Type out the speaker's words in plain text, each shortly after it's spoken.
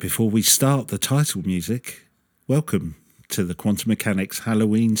Before we start the title music, welcome to the Quantum Mechanics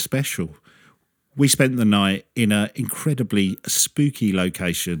Halloween special. We spent the night in an incredibly spooky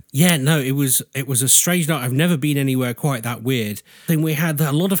location. Yeah, no, it was a strange night. I've never been anywhere quite that weird. I think we had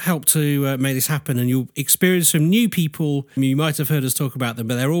a lot of help to make this happen, and you'll experience some new people. You might have heard us talk about them,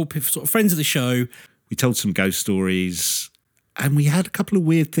 but they're all sort of friends of the show. We told some ghost stories, and we had a couple of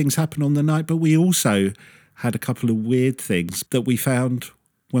weird things happen on the night, but we also had a couple of weird things that we found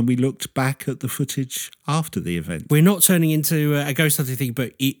when we looked back at the footage after the event. We're not turning into a ghost hunting thing,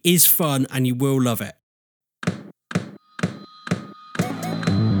 but it is fun and you will love it.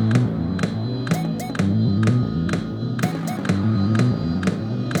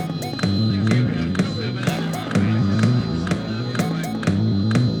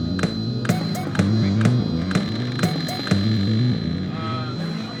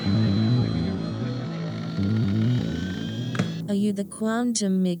 Are you the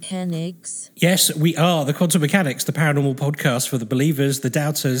Quantum Mechanics? Yes, we are the Quantum Mechanics, the paranormal podcast for the believers, the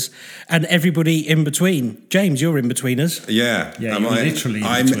doubters, and everybody in between. James, you're in between us. Yeah, I'm literally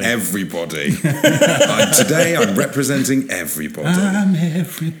I'm between. Everybody. Today I'm representing everybody. I'm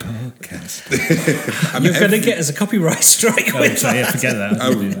every podcast. You're going to get us a copyright strike. Oh, so yeah, forget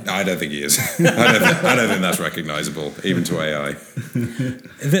that. I don't think he is. I don't think that's recognisable, even to AI.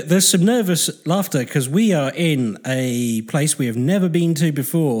 There's some nervous laughter because we are in a place we have never been to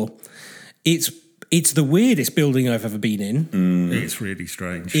before. It's the weirdest building I've ever been in. It's really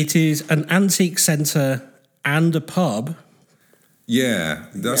strange. It is an antique centre and a pub. Yeah,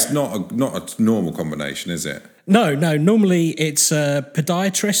 that's not a normal combination, is it? No. Normally it's a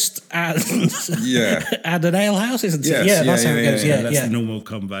podiatrist and and an ale house, isn't it? Yes, That's how it goes. Yeah, that's the normal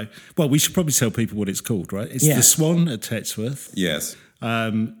combo. Well, we should probably tell people what it's called, right? It's the Swan at Tetsworth. Yes.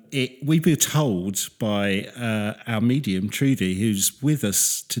 We were told by our medium, Trudy, who's with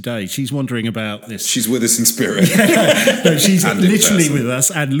us today. She's wondering about this. She's with us in spirit. No, she's literally with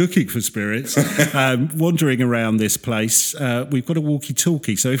us and looking for spirits, wandering around this place. We've got a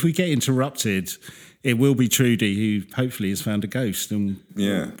walkie-talkie, so if we get interrupted, it will be Trudy who hopefully has found a ghost, and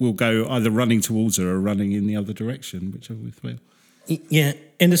we'll go either running towards her or running in the other direction, whichever we feel. Yeah,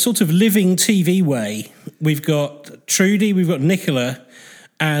 in a sort of living TV way, we've got Trudy, we've got Nicola,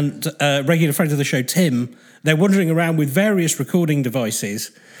 and a regular friend of the show, Tim. They're wandering around with various recording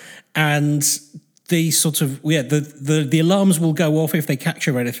devices, and the sort of the alarms will go off if they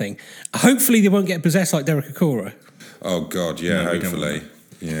capture anything. Hopefully, they won't get possessed like Derek Akora. Oh God, yeah, no, hopefully,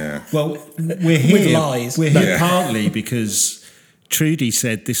 yeah. Well, we're here. With lies. We're here partly because Trudy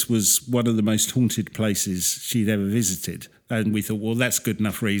said this was one of the most haunted places she'd ever visited. And we thought, well, that's good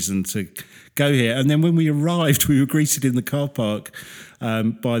enough reason to go here. And then when we arrived, we were greeted in the car park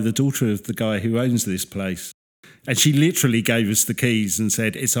by the daughter of the guy who owns this place. And she literally gave us the keys and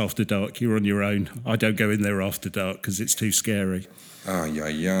said, it's after dark, you're on your own. I don't go in there after dark because it's too scary. Oh,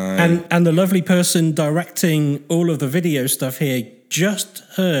 yeah. And the lovely person directing all of the video stuff here just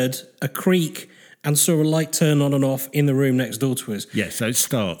heard a creak and saw a light turn on and off in the room next door to us. Yeah, so it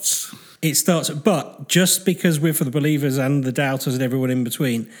starts. But just because we're for the believers and the doubters and everyone in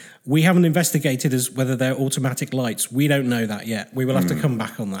between, we haven't investigated as whether they're automatic lights. We don't know that yet. We will have to come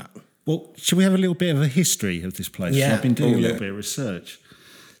back on that. Well, should we have a little bit of a history of this place? Yeah. I've been doing a little bit of research.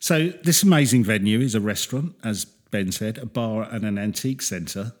 So this amazing venue is a restaurant, as Ben said, a bar and an antique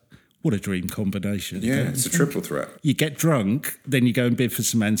centre. What a dream combination. Yeah, it's a triple threat. You get drunk, then you go and bid for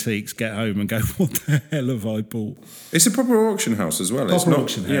some antiques, get home and go, what the hell have I bought? It's a proper auction house as well. It's not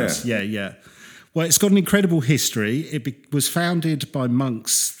auction house, yeah. Well, it's got an incredible history. It was founded by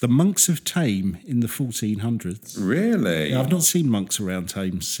monks, the monks of Thame in the 1400s. Really? Yeah, I've not seen monks around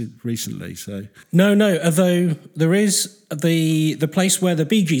Thame recently, so... No, although there is the place where the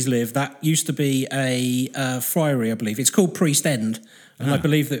Bee Gees live, that used to be a friary, I believe. It's called Priest End. And I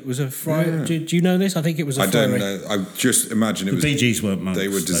believe that it was a friary. Yeah. Do you know this? I think it was a friary. I don't know. I just imagine it was... The Bee Gees weren't monks. They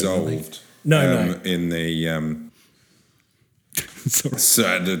were dissolved. No. In the... Sorry.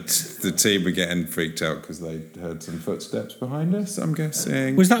 So the team were getting freaked out because they heard some footsteps behind us, I'm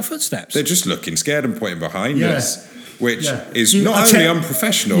guessing. Was that footsteps? They're just looking scared and pointing behind us, which is I not only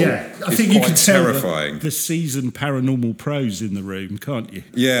unprofessional, I think you can terrifying. The seasoned paranormal pros in the room, can't you?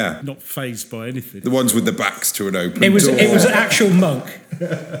 Yeah. Not fazed by anything. The ones with the backs to an open door. It was an actual monk.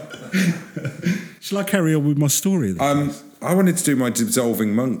 Shall I carry on with my story then? I wanted to do my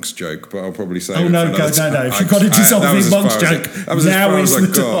dissolving monks joke, but I'll probably say. Oh no! If you've got a dissolving monks joke, now is the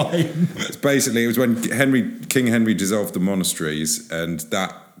time. Basically, it was when King Henry dissolved the monasteries, and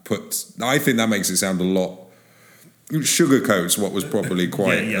I think that makes it sound a lot sugarcoats what was probably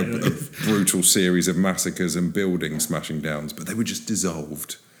quite a brutal series of massacres and building smashing downs, but they were just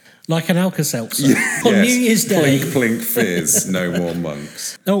dissolved. Like an Alka-Seltzer. On New Year's Day. Plink, plink, fizz, no more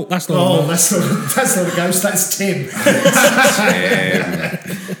monks. Oh, that's not Oh, a monk. that's not a ghost, that's Tim.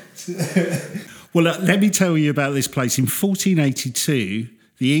 Well, let me tell you about this place. In 1482,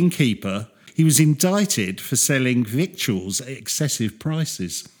 the innkeeper, he was indicted for selling victuals at excessive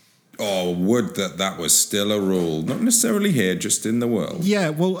prices. Oh, would that was still a rule. Not necessarily here, just in the world. Yeah,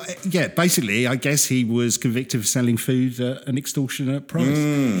 well, basically, I guess he was convicted of selling food at an extortionate price.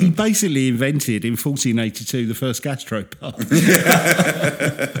 He basically invented, in 1482, the first gastropub.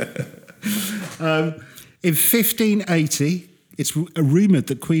 In 1580, it's rumoured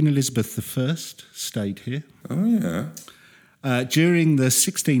that Queen Elizabeth I stayed here. Oh, yeah. During the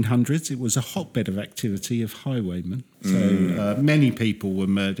 1600s, it was a hotbed of activity of highwaymen. So many people were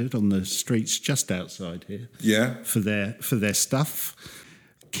murdered on the streets just outside here. Yeah. For their stuff.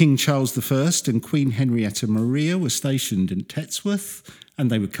 King Charles I and Queen Henrietta Maria were stationed in Tetsworth, and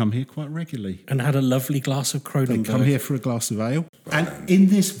they would come here quite regularly. And had a lovely glass of Kronenberg. They'd come here for a glass of ale. And in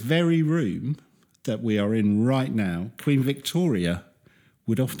this very room that we are in right now, Queen Victoria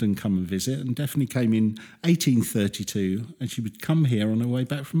would often come and visit, and definitely came in 1832, and she would come here on her way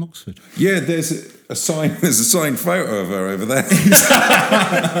back from Oxford. Yeah, there's a signed photo of her over there.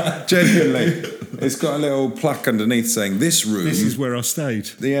 Genuinely. It's got a little plaque underneath saying, this room... This is where I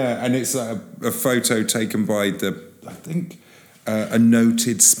stayed. Yeah, and it's a photo taken by a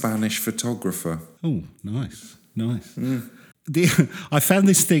noted Spanish photographer. Oh, nice. I found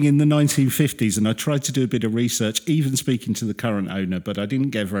this thing in the 1950s, and I tried to do a bit of research, even speaking to the current owner, but I didn't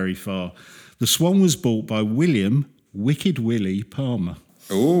get very far. The Swan was bought by William Wicked Willie Palmer.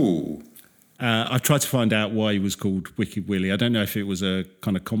 Oh. I tried to find out why he was called Wicked Willie. I don't know if it was a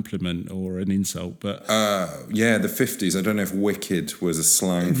kind of compliment or an insult, but... the 50s. I don't know if wicked was a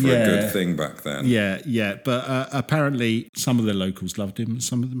slang for a good thing back then. Yeah. But apparently some of the locals loved him and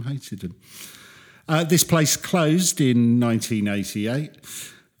some of them hated him. This place closed in 1988.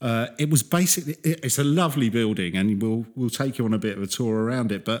 It was basically... It's a lovely building, and we'll take you on a bit of a tour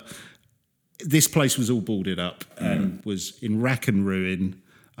around it, but this place was all boarded up and was in rack and ruin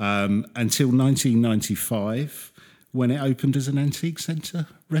until 1995, when it opened as an antique centre,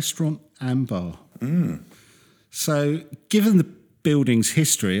 restaurant and bar. So given the building's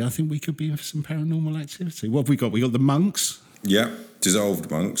history, I think we could be in for some paranormal activity. What have we got? We got the monks. Yeah,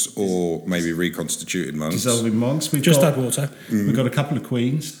 dissolved monks or maybe reconstituted monks. Dissolving monks. Just add water. We've got a couple of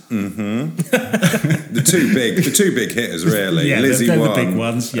queens. The two big hitters, really. Yeah, Lizzie they're one the big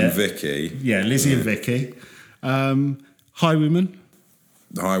ones. Yeah. And Vicky. Yeah, Lizzie and Vicky. Highwaymen.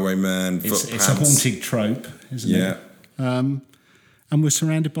 The Highwayman. It's a haunting trope, isn't it? And we're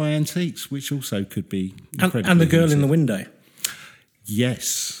surrounded by antiques, which also could be incredibly and the girl haunting. in the window.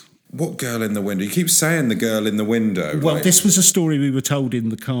 Yes. What girl in the window? You keep saying the girl in the window. Well, like, this was a story we were told in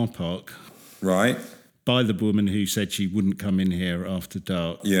the car park right? by the woman who said she wouldn't come in here after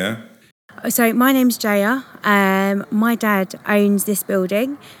dark. Yeah. So my name's Jaya. My dad owns this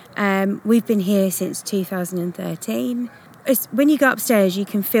building. We've been here since 2013. When you go upstairs, you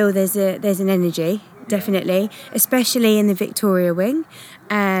can feel there's an energy, definitely, especially in the Victoria wing,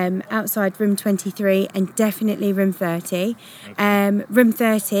 outside room 23 and definitely room 30. Room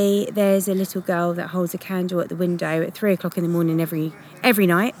 30, there's a little girl that holds a candle at the window at 3 o'clock in the morning every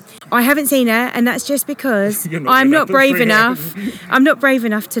night. I haven't seen her, and that's just because I'm not brave enough. I'm not brave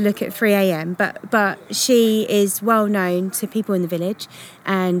enough to look at 3 a.m. But she is well known to people in the village,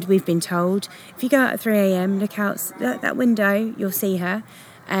 and we've been told if you go out at 3 a.m, look out that window, you'll see her.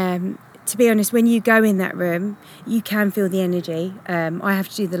 To be honest, when you go in that room, you can feel the energy. I have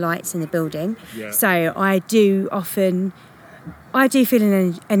to do the lights in the building, so I do feel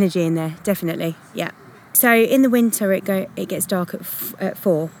an energy in there, definitely. Yeah. So in the winter, it gets dark at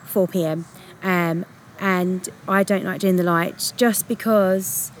 4 p.m. And I don't like doing the lights just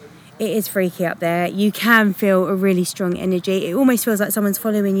because it is freaky up there. You can feel a really strong energy. It almost feels like someone's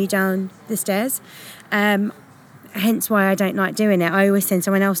following you down the stairs. Hence why I don't like doing it. I always send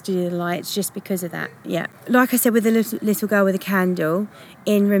someone else to do the lights just because of that. Yeah. Like I said, with the little girl with a candle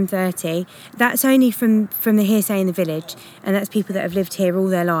in room 30, that's only from the hearsay in the village, and that's people that have lived here all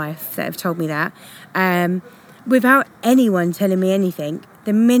their life that have told me that. Without anyone telling me anything,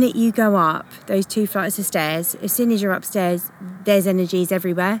 the minute you go up those 2 flights of stairs, as soon as you're upstairs, there's energies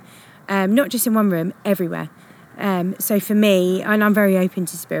everywhere. Not just in one room, everywhere. So for me, and I'm very open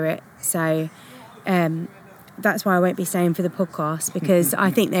to spirit, so... that's why I won't be staying for the podcast, because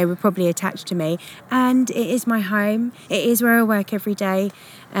I think they were probably attached to me, and it is my home. It is where I work every day,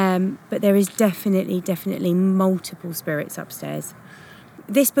 but there is definitely multiple spirits upstairs.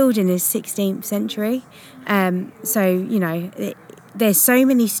 This building is 16th century, so there's so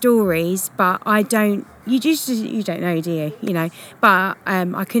many stories, but I don't. You don't know, do you? You know, but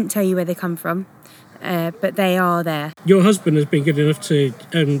I couldn't tell you where they come from. But they are there. Your husband has been good enough to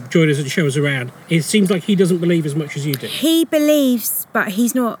join us and show us around. It seems like he doesn't believe as much as you do. He believes, but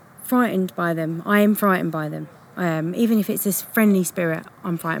he's not frightened by them. I am frightened by them. Even if it's this friendly spirit,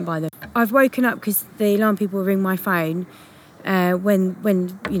 I'm frightened by them. I've woken up because the alarm people ring my phone when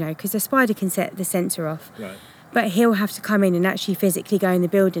because the spider can set the sensor off. Right. But he'll have to come in and actually physically go in the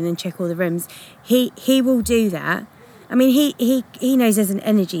building and check all the rooms. He will do that. I mean, he knows there's an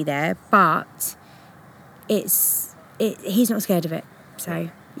energy there, but he's not scared of it. So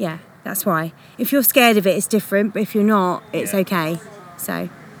yeah, that's why. If you're scared of it, it's different. But if you're not, it's okay. So.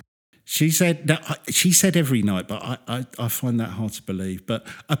 She said every night, but I find that hard to believe. But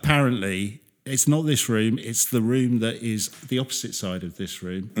apparently, it's not this room. It's the room that is the opposite side of this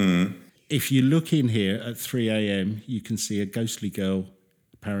room. Mm. If you look in here at 3 a.m., you can see a ghostly girl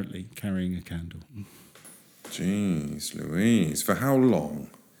apparently carrying a candle. Jeez Louise, for how long?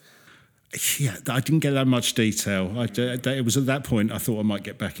 Yeah, I didn't get that much detail. It was at that point I thought I might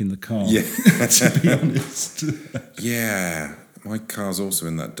get back in the car. Yeah. To be honest. Yeah. My car's also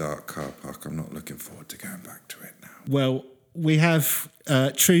in that dark car park. I'm not looking forward to going back to it now. Well, we have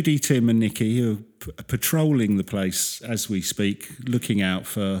Trudy, Tim and Nikki who are patrolling the place as we speak, looking out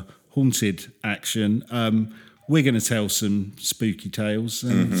for haunted action. We're going to tell some spooky tales,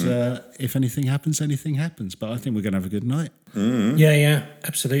 and if anything happens. But I think we're going to have a good night. Mm-hmm. Yeah,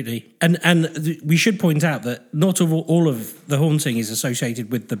 absolutely. And we should point out that not all of the haunting is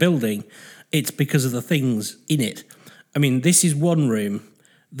associated with the building. It's because of the things in it. I mean, this is one room.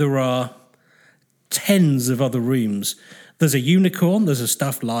 There are tens of other rooms. There's a unicorn. There's a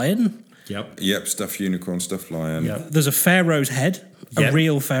stuffed lion. Yep, stuffed unicorn, stuffed lion. Yep. There's a pharaoh's head. Yep. A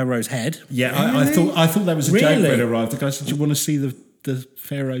real pharaoh's head. Yeah, I thought that was a joke Really? when it arrived. The guy said, "Do you want to see the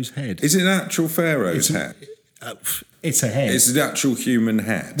pharaoh's head?" Is it an actual pharaoh's head? It's a head. It's an actual human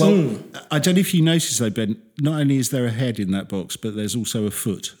head. Well, I don't know if you noticed though, Ben. Not only is there a head in that box, but there's also a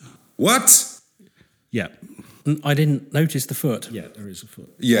foot. What? Yeah. I didn't notice the foot. Yeah, there is a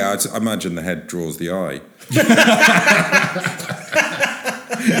foot. Yeah, I imagine the head draws the eye.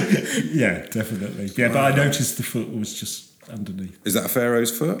 Yeah, definitely. Yeah, but I noticed the foot was just underneath. Is that a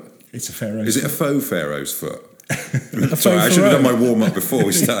pharaoh's foot? It's a pharaoh's Is it a foot. faux pharaoh's foot? A Sorry, I faux should have done pharaoh. my warm-up before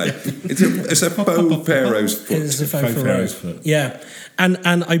we started. It's a faux pharaoh's foot. It's a faux Faux pharaoh. pharaoh's foot. Yeah, and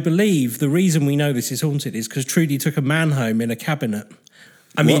I believe the reason we know this is haunted is because Trudy took a man home in a cabinet.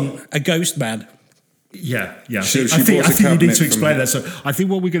 I mean, a ghost man. Yeah. So she I think bought a you need cabinet to explain from- that. So I think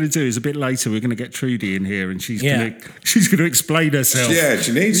what we're going to do is a bit later we're going to get Trudy in here, and she's Yeah. going to explain herself. Yeah,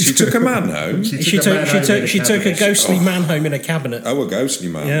 she took a man home. She took a ghostly man home in a cabinet. Oh, a ghostly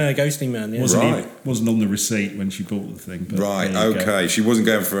man. Yeah, a ghostly man. Yeah. Wasn't on the receipt when she bought the thing. But Right, there you go. okay. She wasn't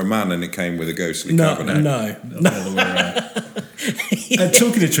going for a man and it came with a ghostly No, cabinet. no. Not the other way around.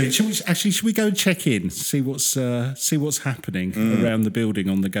 Talking to Trudy, should we go and check in, see what's happening around the building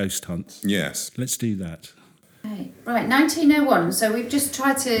on the ghost hunt? Yes. Let's do that. Okay. Right, 1901. So we've just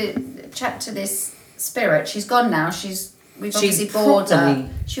tried to chat to this spirit. She's gone now. We've obviously bored her.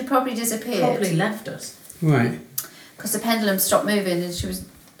 She probably disappeared. Probably left us. Right. Because the pendulum stopped moving and she was,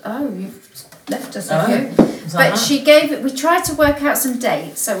 you've left us, have you? Is that But her? we tried to work out some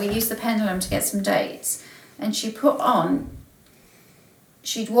dates. So we used the pendulum to get some dates. And she put on,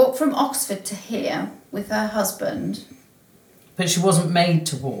 she'd walked from Oxford to here with her husband. But she wasn't made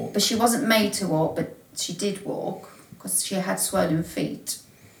to walk. But she wasn't made to walk, but she did walk because she had swollen feet.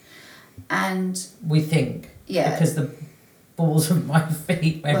 And We think. Yeah. Because the balls of my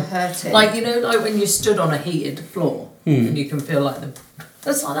feet were hurting. Like, you know, like when you stood on a heated floor and you can feel like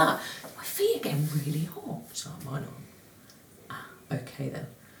that's like that. My feet are getting really hot. It's like, mine aren't. Okay then.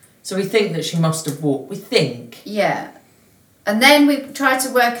 So we think that she must have walked. We think. Yeah. And then we tried to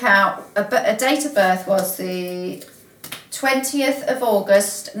work out, a date of birth was the 20th of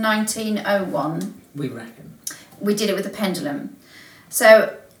August 1901. We reckon. We did it with the pendulum.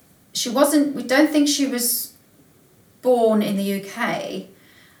 So we don't think she was born in the UK.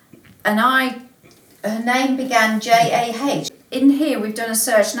 And her name began J-A-H. In here we've done a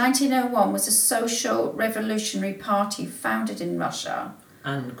search. 1901 was a social revolutionary party founded in Russia.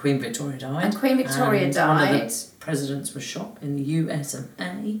 And Queen Victoria died. And Queen Victoria One of died. the presidents was shot in the US of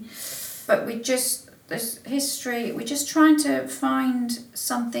A. But there's history, we're just trying to find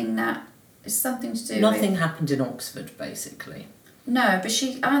something that is something to do Nothing with... happened in Oxford, basically. No, but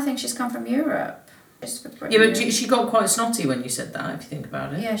I think she's come from Europe. Just for Yeah, but Britain. she got quite snotty when you said that, if you think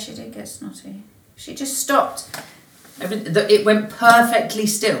about it. Yeah, she did get snotty. She just stopped It went perfectly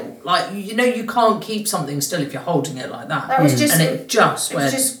still. Like, you know, you can't keep something still if you're holding it like that. That was just, and it just went.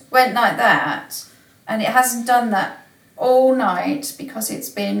 It just went like that, and it hasn't done that all night because it's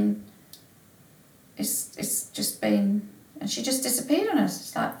just been, and she just disappeared on us.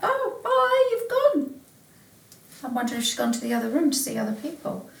 It's like, oh, bye, you've gone. I'm wondering if she's gone to the other room to see other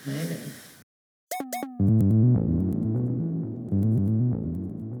people. Maybe.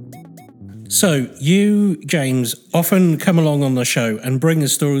 So you, James, often come along on the show and bring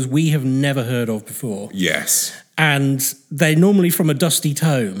us stories we have never heard of before. Yes. And they're normally from a dusty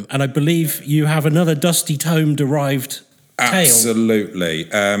tome. And I believe you have another dusty tome derived tale. Absolutely.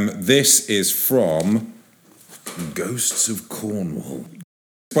 This is from Ghosts of Cornwall.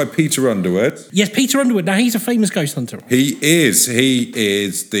 By Peter Underwood. Yes, Peter Underwood. Now, he's a famous ghost hunter. He is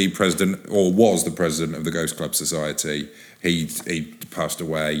the president, or was the president of the Ghost Club Society. He passed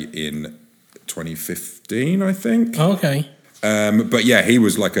away in 2015, I think. Oh, okay. But yeah, he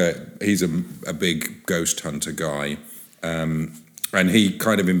was he's a big ghost hunter guy. And he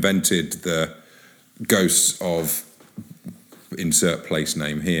kind of invented the ghosts of, insert place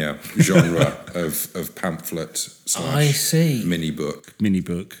name here, genre of pamphlet I see. mini book. Mini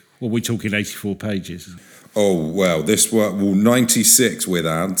book. Well, we're talking 84 pages. Oh, well, this one, 96 with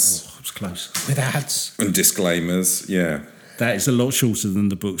ads. Oh, it was close. With ads. And disclaimers, yeah. That is a lot shorter than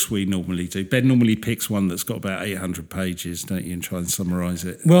the books we normally do. Ben normally picks one that's got about 800 pages, don't you, and try and summarise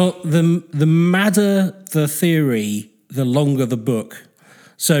it. Well, the madder the theory, the longer the book.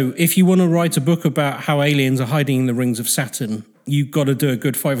 So if you want to write a book about how aliens are hiding in the rings of Saturn, you've got to do a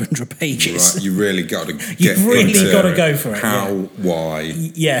good 500 pages. Right, you really got to get You've really into got to go for it. How, yeah. why,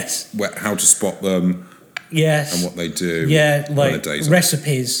 Yes. how to spot them, Yes. and what they do. Yeah, when like the day's on.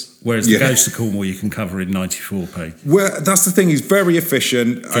 recipes. Whereas the Ghost of Cornwall you can cover in 94 pages. Well, that's the thing. He's very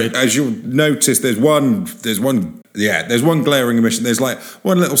efficient. As you'll notice, there's one glaring omission. There's like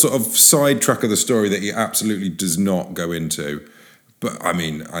one little sort of sidetrack of the story that he absolutely does not go into. But I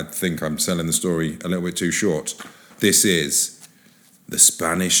mean, I think I'm selling the story a little bit too short. This is the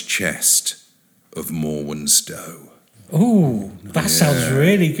Spanish chest of Morwenstow. Ooh, that sounds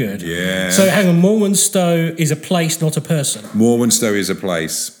really good. Yeah. So hang on, Morwenstow is a place, not a person. Morwenstow is a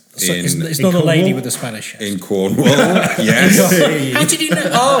place. So it's not a Cornwall? lady with a Spanish chest. In Cornwall, yes. How did you know?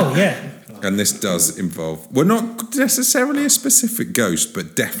 Oh, yeah. And this does involve, well, not necessarily a specific ghost,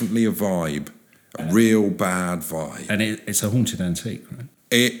 but definitely a vibe. A real bad vibe. And it's a haunted antique, right?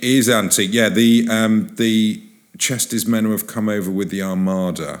 It is antique, yeah. The chest is men who have come over with the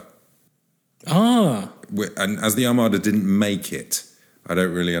Armada. Ah. And as the Armada didn't make it, I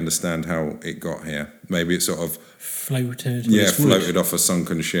don't really understand how it got here. Maybe it sort of... Floated. floated off a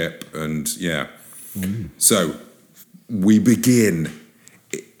sunken ship, and yeah. So, we begin.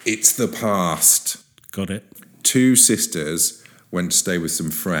 It's the past. Got it. Two sisters went to stay with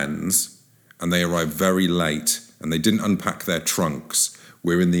some friends, and they arrived very late, and they didn't unpack their trunks.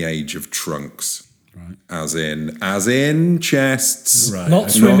 We're in the age of trunks. Right. As in chests. Right.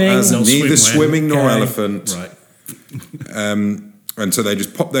 Not swimming. Neither swimwear. swimming nor Okay. elephant. Right. And so they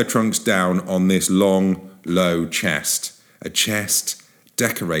just popped their trunks down on this long, low chest. A chest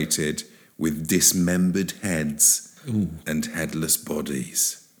decorated with dismembered heads and headless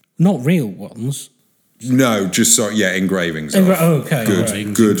bodies. Not real ones. No, just engravings. of. Okay.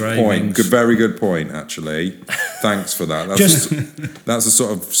 Good Right. point. Very good point, actually. Thanks for that. That's the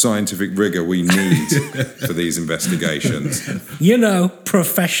sort of scientific rigour we need for these investigations. You know,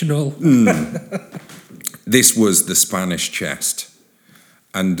 professional. This was the Spanish chest.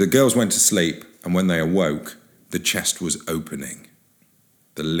 And the girls went to sleep, and when they awoke, the chest was opening.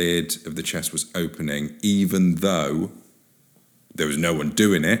 The lid of the chest was opening, even though there was no one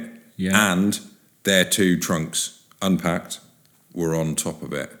doing it, and their two trunks, unpacked, were on top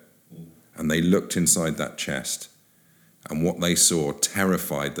of it. And they looked inside that chest, and what they saw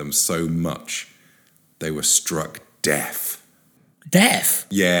terrified them so much, they were struck deaf. Deaf?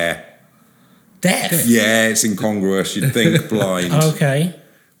 Yeah. Deaf? Yeah, it's incongruous. You'd think blind. Okay.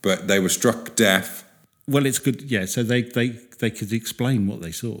 But they were struck deaf. Well, it's good. Yeah, so they could explain what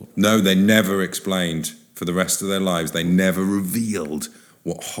they saw. No, they never explained for the rest of their lives. They never revealed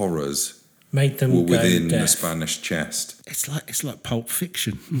what horrors Made them were go within deaf. the Spanish chest. It's like Pulp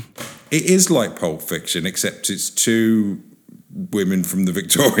Fiction. It is like Pulp Fiction, except it's two women from the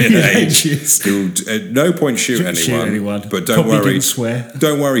Victorian age who at no point shoot anyone. Probably But don't worry, didn't swear.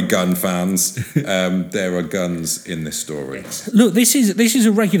 Don't worry, gun fans. There are guns in this story. Look, this is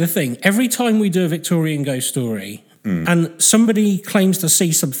a regular thing. Every time we do a Victorian ghost story, and somebody claims to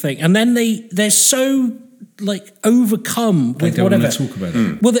see something, and then they're so like overcome with don't whatever. want to talk about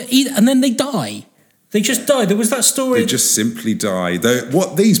it. Well, and then they die. They just die. There was that story. They just simply die.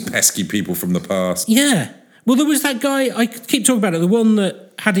 What, these pesky people from the past? Yeah. Well, there was that guy, I keep talking about it, the one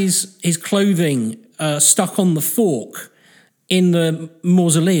that had his clothing stuck on the fork in the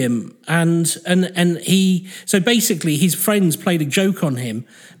mausoleum, and he, so basically his friends played a joke on him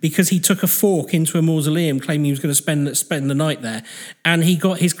because he took a fork into a mausoleum claiming he was going to spend the night there, and he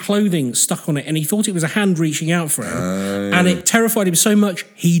got his clothing stuck on it, and he thought it was a hand reaching out for him, and it terrified him so much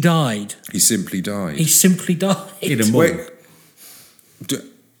he died. He simply died. In a morgue. Wait,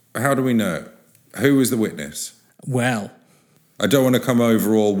 how do we know? Who was the witness? Well, I don't want to come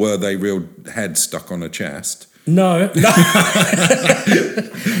over all were they real heads stuck on a chest. No.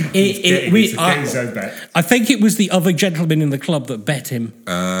 I think it was the other gentleman in the club that bet him.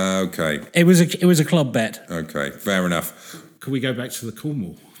 Okay. It was a club bet. Okay, fair enough. Can we go back to the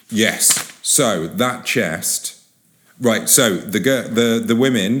Cornwall? Yes. So that chest, right? So the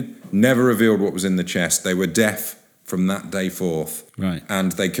women never revealed what was in the chest. They were deaf from that day forth, right?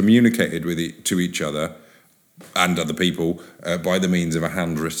 And they communicated to each other and other people by the means of a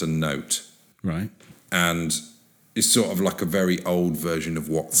handwritten note, right? And it's sort of like a very old version of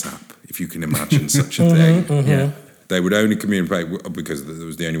WhatsApp, if you can imagine such a thing. Yeah. They would only communicate because it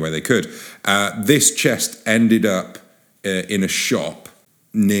was the only way they could. This chest ended up in a shop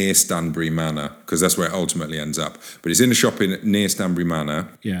near Stanbury Manor, because that's where it ultimately ends up. But it's in a shop near Stanbury Manor.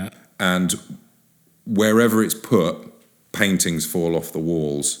 Yeah. And wherever it's put, paintings fall off the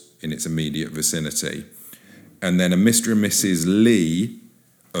walls in its immediate vicinity. And then a Mr. and Mrs. Lee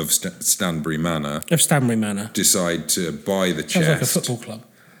of Stanbury Manor decide to buy the chest. Sounds like a football club.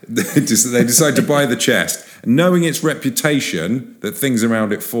 They decide to buy the chest, knowing its reputation that things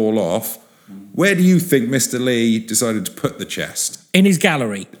around it fall off. Where do you think Mr. Lee decided to put the chest? In his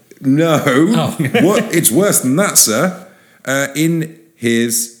gallery. No. Oh. What? It's worse than that, sir. In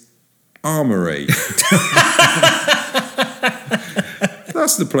his armoury.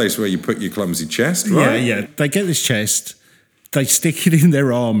 That's the place where you put your clumsy chest, right? Yeah. They get this chest, they stick it in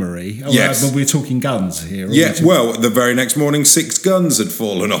their armoury. Yes. But we're talking guns here. Yeah, well, the very next morning, 6 guns had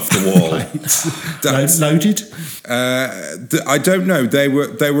fallen off the wall. Loaded? I don't know. They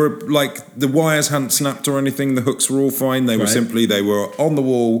were like, the wires hadn't snapped or anything. The hooks were all fine. They were they were on the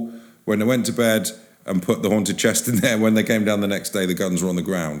wall when they went to bed and put the haunted chest in there. When they came down the next day, the guns were on the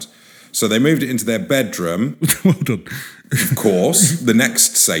ground. So they moved it into their bedroom. Hold on. Of course, the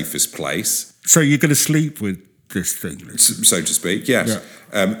next safest place. So you're going to sleep with this thing? So to speak, yes.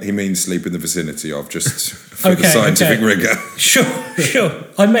 Yeah. He means sleep in the vicinity of, just for the scientific rigour. Sure.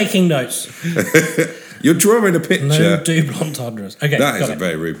 I'm making notes. You're drawing a picture. No double entendres. Okay, that is a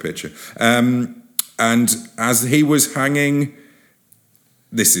very rude picture. And as he was hanging...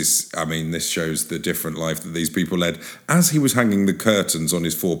 This shows the different life that these people led. As he was hanging the curtains on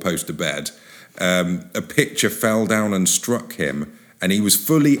his 4-poster bed, a picture fell down and struck him, and he was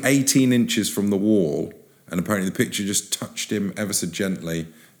fully 18 inches from the wall, and apparently the picture just touched him ever so gently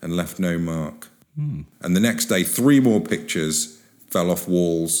and left no mark. And the next day, 3 more pictures fell off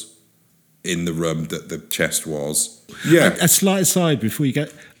walls in the room that the chest was. Yeah. A slight aside before you go.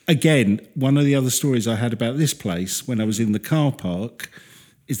 Again, one of the other stories I had about this place when I was in the car park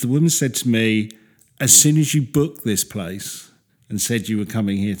is the woman said to me, as soon as you booked this place and said you were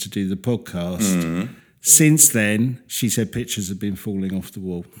coming here to do the podcast, since then, she said pictures have been falling off the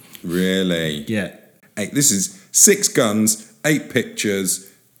wall. Really? Yeah. Hey, this is 6 guns, 8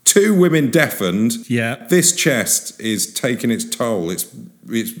 pictures, 2 women deafened. Yeah. This chest is taking its toll. It's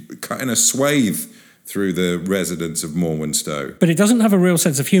cutting a swathe through the residents of Morwenstow. But it doesn't have a real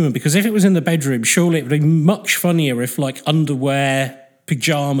sense of humour, because if it was in the bedroom, surely it would be much funnier if, like, underwear,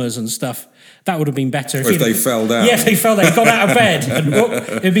 pyjamas and stuff, that would have been better. If they fell down. Yeah, if they fell down, got out of bed, and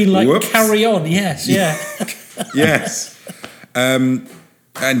it'd been like, Whoops. Carry on, yes, yeah. Yes. And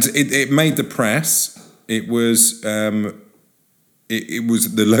it made the press. It was... It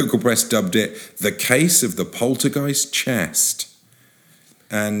was, the local press dubbed it the case of the poltergeist chest.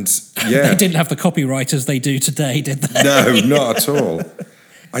 And yeah. They didn't have the copywriters they do today, did they? No, not at all.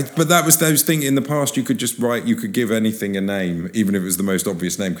 But that was those things in the past. You could just write. You could give anything a name, even if it was the most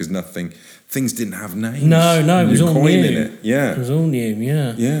obvious name, because things didn't have names. No, it was all new. In it. Yeah, it was all new.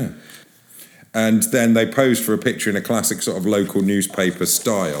 Yeah, yeah. And then they posed for a picture in a classic sort of local newspaper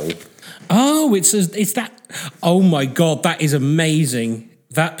style. Oh, it's that. Oh my God, that is amazing.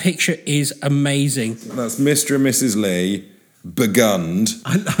 That picture is amazing. That's Mr. and Mrs. Lee, begunned.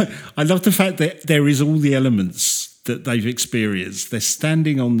 I love the fact that there is all the elements that they've experienced. They're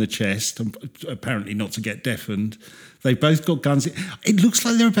standing on the chest, apparently not to get deafened. They've both got guns. It looks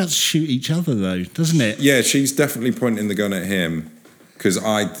like they're about to shoot each other, though, doesn't it? Yeah, she's definitely pointing the gun at him.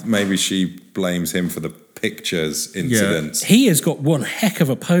 because maybe she blames him for the pictures incidents. He has got one heck of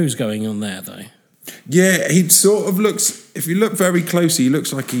a pose going on there, though. Yeah, he sort of looks, if you look very closely, he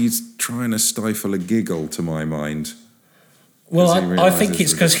looks like he's trying to stifle a giggle, to my mind. Well, I think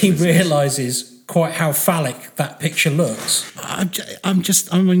it's because he realises quite how phallic that picture looks.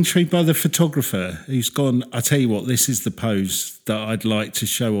 I'm intrigued by the photographer who's gone, I tell you what, this is the pose that I'd like to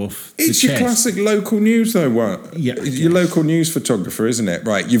show off. It's your classic local news, though, what? Yeah. Your local news photographer, isn't it?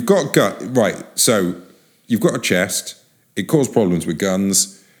 Right, you've got so you've got a chest, it caused problems with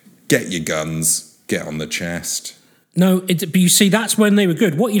guns, get your guns, get on the chest. No, but you see, that's when they were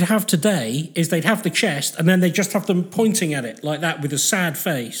good. What you'd have today is they'd have the chest and then they'd just have them pointing at it like that with a sad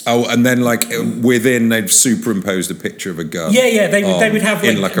face. Oh, and then like within they've superimposed a picture of a gun. Yeah, they would have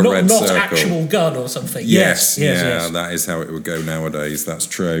like a red not circle. Actual gun or something. Yes, yes. That is how it would go nowadays. That's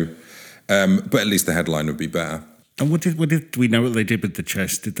true. But at least the headline would be better. And what did we know what they did with the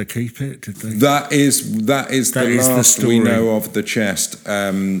chest? Did they keep it? Did they? That is the last we know of the chest.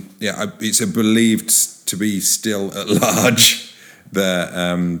 It's believed to be still at large. They're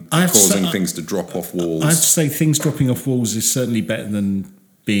causing things to drop off walls. I have to say, things dropping off walls is certainly better than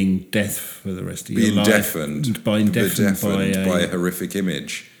being deaf for the rest of your life. Deafened by a horrific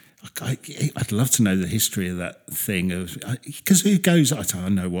image. I'd love to know the history of that thing, because who goes, I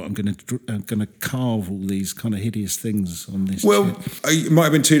know what, I'm going to carve all these kind of hideous things on this. Well, it might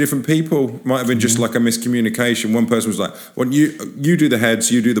have been two different people. Might have been just like a miscommunication. One person was like, well, you do the heads,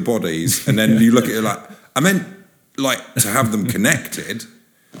 you do the bodies, and then you look at it like, I meant like to have them connected.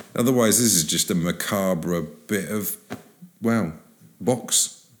 Otherwise, this is just a macabre bit of,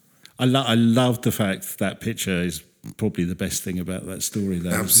 box. I love the fact that picture is probably the best thing about that story,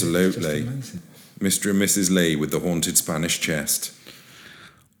 though. Absolutely. Mr. and Mrs. Lee with the haunted Spanish chest.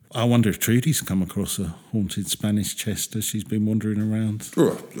 I wonder if Trudy's come across a haunted Spanish chest as she's been wandering around.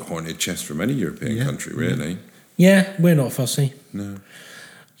 Or a haunted chest from any European country, really. Yeah, we're not fussy. No.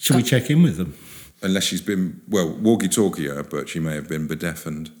 Shall we check in with them? Unless she's been, walkie-talkie her, but she may have been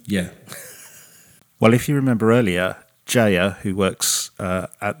bedeafened. Yeah. Well, if you remember earlier, Jaya, who works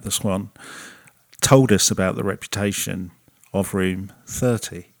at the Swan, told us about the reputation of room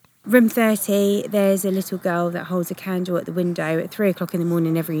 30. Room 30, there's a little girl that holds a candle at the window at 3 o'clock in the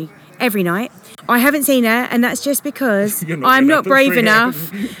morning every night. I haven't seen her, and that's just because I'm not brave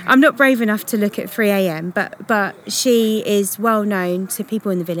enough. I'm not brave enough to look at 3 a.m. But she is well known to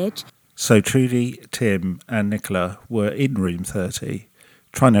people in the village. So Trudy, Tim, and Nicola were in room 30,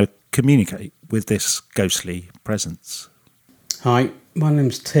 trying to communicate with this ghostly presence. Hi, my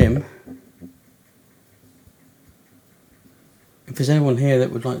name's Tim. If there's anyone here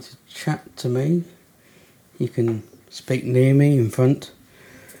that would like to chat to me, you can speak near me in front,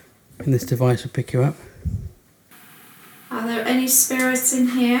 and this device will pick you up. Are there any spirits in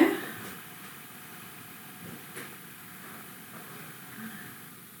here?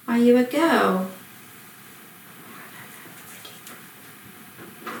 Are you a girl?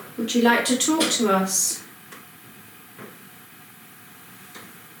 Would you like to talk to us?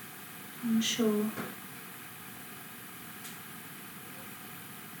 I'm sure.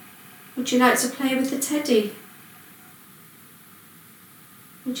 Would you like to play with the teddy?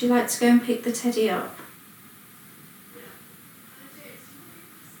 Would you like to go and pick the teddy up?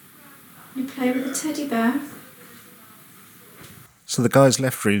 You play with the teddy bear? So the guys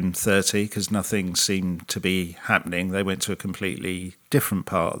left room 30 because nothing seemed to be happening. They went to a completely different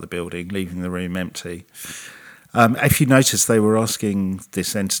part of the building, leaving the room empty. If you notice, they were asking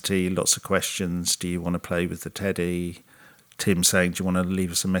this entity lots of questions. Do you want to play with the teddy? Tim saying, do you want to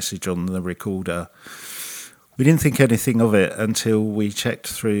leave us a message on the recorder? We didn't think anything of it until we checked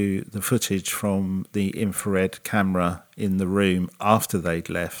through the footage from the infrared camera in the room after they'd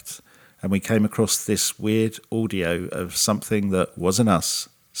left, and we came across this weird audio of something that wasn't us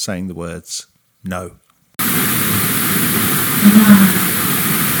saying the words, no.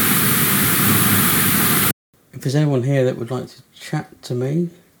 If there's anyone here that would like to chat to me,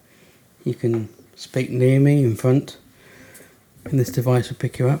 you can speak near me in front, and this device will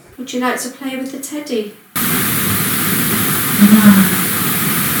pick you up. Would you like to play with the teddy?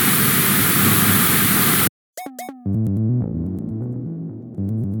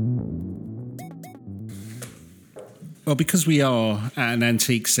 Well, because we are at an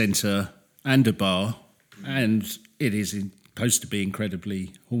antique centre and a bar, and it is supposed to be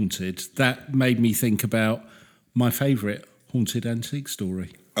incredibly haunted, that made me think about my favourite haunted antique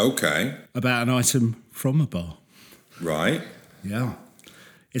story. Okay. About an item from a bar. Right. Yeah.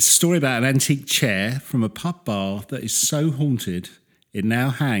 It's a story about an antique chair from a pub bar that is so haunted it now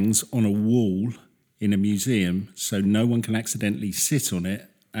hangs on a wall in a museum so no one can accidentally sit on it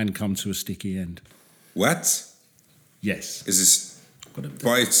and come to a sticky end. What? Yes. Is this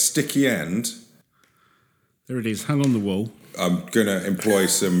by a sticky end? There it is, hung on the wall. I'm going to employ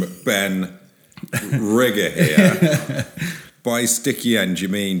some Ben rigor here. By sticky end, you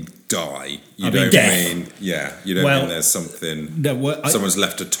mean die? You don't mean you don't mean there's something. No, someone's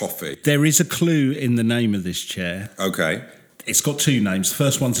left a toffee. There is a clue in the name of this chair. Okay. It's got two names. The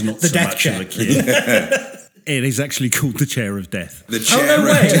first one's not The so death much chair. of a clue. It is actually called the chair of death. The chair Oh, no of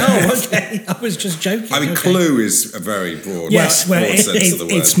way. death. Oh, okay. I was just joking. I mean, Okay. clue is a very broad, Yes, well, broad sense of the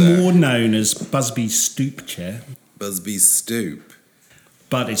word. it's there. more known as Busby's stoop chair, Busby's stoop.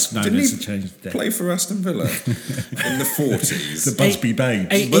 but it's known Didn't as he the chair of death. play for Aston Villa in the 40s? The Busby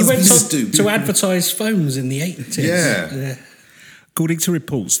Babes. He Busby went Stoop. on to advertise phones in the 80s. Yeah. According to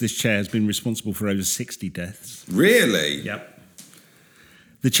reports, this chair has been responsible for over 60 deaths. Really? Yep.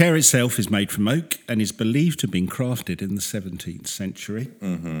 The chair itself is made from oak and is believed to have been crafted in the 17th century.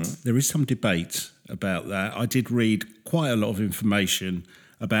 Mm-hmm. There is some debate about that. I did read quite a lot of information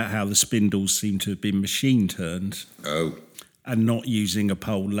about how the spindles seem to have been machine turned Oh, and not using a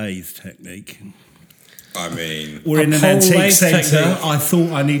pole lathe technique. I mean, We're in an pole antique lathe centre. technique. I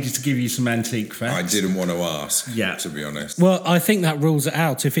thought I needed to give you some antique facts. I didn't want to ask, Yeah. to be honest. Well, I think that rules it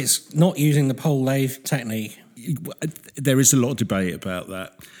out. If it's not using the pole lathe technique, There is a lot of debate about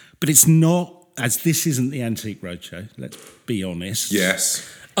that. But it's not, as this isn't the Antique Roadshow, let's be honest. Yes.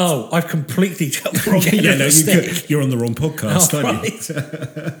 oh, I've completely got the wrong end Yeah, of no, the stick. you're on the wrong podcast, Oh, aren't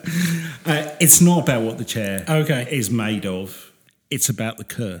you? It's not about what the chair Okay. is made of. It's about the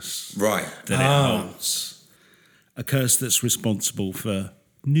curse Right. that it holds. A curse that's responsible for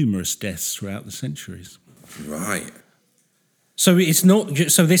numerous deaths throughout the centuries. Right. So it's not.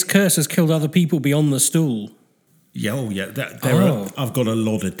 So this curse has killed other people beyond the stool. Yeah, Oh. I've got a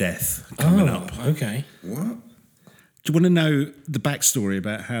lot of death coming up. Okay. What? Do you want to know the backstory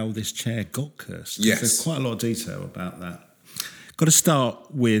about how this chair got cursed? Yes. There's quite a lot of detail about that. Got to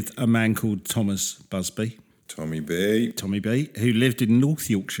start with a man called Thomas Busby, Tommy B. Tommy B, who lived in North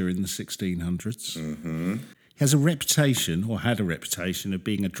Yorkshire in the 1600s. Mm-hmm. He has a reputation, or had a reputation, of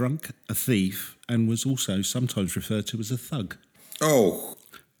being a drunk, a thief, and was also sometimes referred to as a thug. Oh,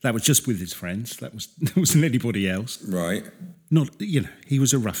 That was just with his friends. That wasn't anybody else. right. Not, he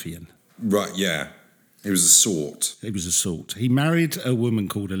was a ruffian. Right, yeah. He was a sort. He was a sort. He married a woman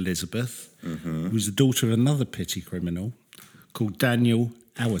called Elizabeth, who was the daughter of another petty criminal called Daniel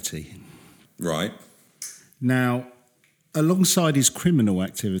Howarty. Right. Now, alongside his criminal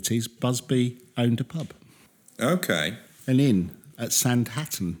activities, Busby owned a pub, Okay. an inn at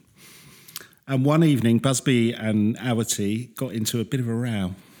Sandhattan. And one evening, Busby and Howarty got into a bit of a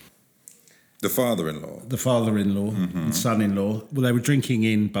row. The father-in-law. The father-in-law and son-in-law, well, they were drinking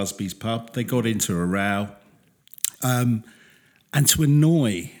in Busby's pub. They got into a row. And to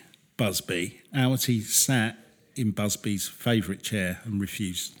annoy Busby, Howarty sat in Busby's favourite chair and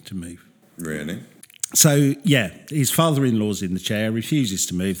refused to move. Really? So, his father-in-law's in the chair, refuses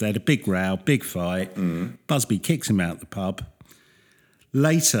to move. They had a big row, big fight. Busby kicks him out the pub.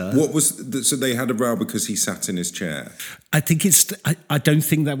 Later... What was... So they had a row because he sat in his chair? I think I don't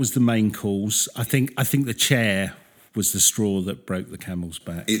think that was the main cause. I think the chair was the straw that broke the camel's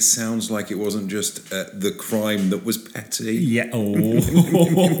back. It sounds like it wasn't just the crime that was petty. Yeah. Oh,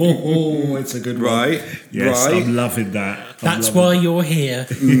 it's a good one. Right? Yes, Right? I'm loving that. That's why you're here.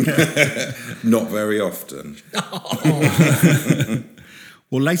 Not very often.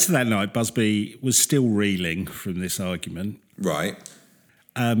 Well, later that night, Busby was still reeling from this argument. Right.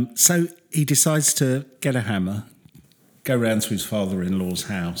 So he decides to get a hammer, go round to his father-in-law's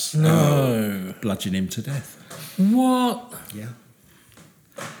house, No. bludgeon him to death. What? Yeah.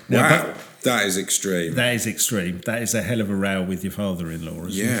 Wow. That is extreme. That is extreme. That is a hell of a row with your father-in-law,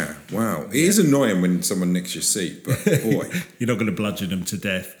 isn't it? Yeah, wow. It is annoying when someone nicks your seat, but boy, You're not going to bludgeon them to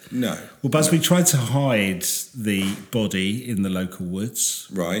death. no. Well, Busby tried to hide the body in the local woods,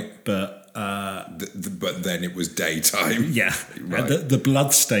 Right. but But then it was daytime. yeah, Right. the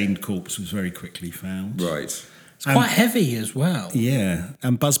blood-stained corpse was very quickly found. Right. It's quite heavy as well. Yeah,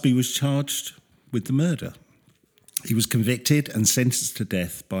 and Busby was charged with the murder. He was convicted and sentenced to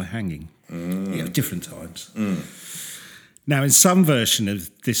death by hanging. Different times. Now, in some version of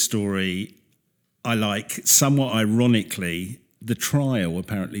this story, I like, somewhat ironically, the trial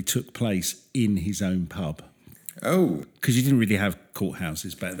apparently took place in his own pub. Oh, Because you didn't really have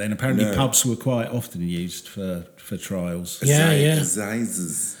courthouses back then. Apparently, No. pubs were quite often used for trials. Yeah, yeah.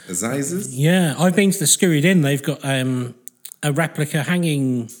 Assizes? Yeah, I've been to the Scurried Inn. They've got a replica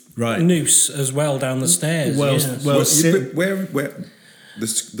hanging Right. noose as well down the stairs. Well, yes. well, Where?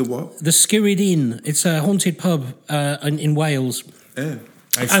 The what? The Skirrid Inn. It's a haunted pub in Wales. Yeah.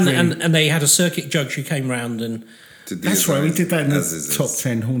 And they had a circuit judge who came round and... That's right, we did that in the top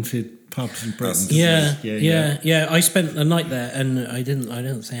 10 haunted pubs in Britain. Yeah. I spent the night there and I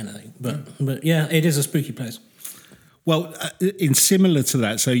didn't say anything. But yeah, it is a spooky place. Well, in similar to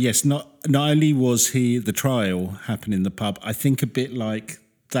that, so yes, not only was the trial happened in the pub, I think a bit like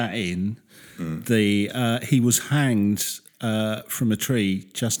that inn, he was hanged from a tree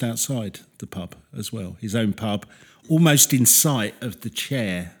just outside the pub as well, his own pub, almost in sight of the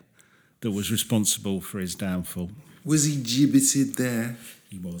chair that was responsible for his downfall. Was he gibbeted there?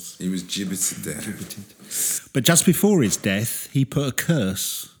 He was. He was gibbeted there. But just before his death, he put a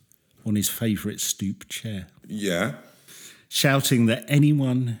curse on his favourite stoop chair. Yeah. Shouting that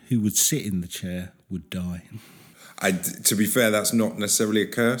anyone who would sit in the chair would die. To be fair, that's not necessarily a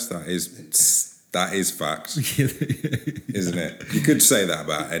curse. That is fact, isn't it? You could say that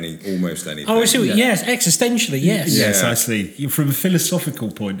about almost anything. Oh, I see. Yes, existentially, yes. Yes, I see. From a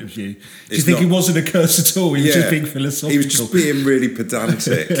philosophical point of view, do you think it wasn't a curse at all? He was just being philosophical. He was just being really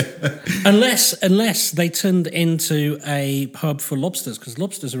pedantic. Unless they turned into a pub for lobsters, because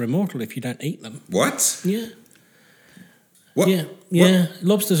lobsters are immortal if you don't eat them. What? Yeah. What? Yeah. What?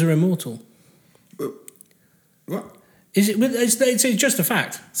 Lobsters are immortal. What? Is it? It's just a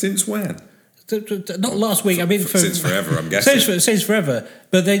fact. Since when? Not last week. I mean, since forever. I'm guessing. Since forever,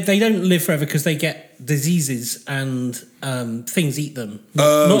 but they don't live forever because they get diseases and things eat them.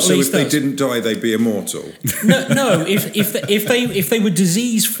 Not so if they didn't die, they'd be immortal. No. If they were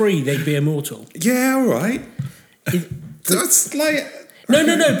disease free, they'd be immortal. Yeah, all right. That's like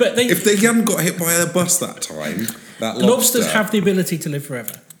no. But if they hadn't got hit by a bus that time, lobsters have the ability to live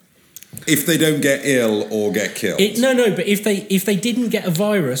forever. If they don't get ill or get killed. But if they didn't get a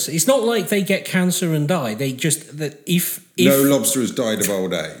virus, it's not like they get cancer and die. They just if no lobster has died of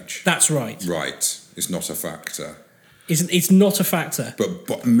old age. That's right. Right, it's not a factor. It's not a factor.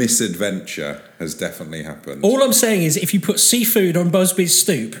 But misadventure has definitely happened. All I'm saying is, if you put seafood on Busby's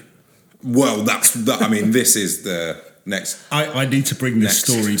stoop. Well, I mean, this is the next. I need to bring this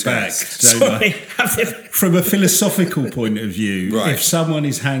story back. Sorry. From a philosophical point of view, right. If someone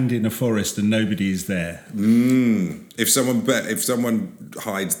is hanged in a forest and nobody is there, if someone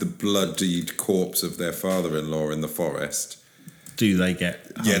hides the bloodied corpse of their father-in-law in the forest, do they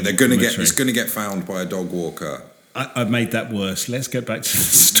get? Yeah, they're going to get. It's going to get found by a dog walker. I made that worse. Let's get back to the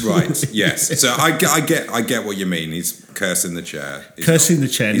story. Right. Yes. So I get what you mean. He's cursing the chair. Cursing the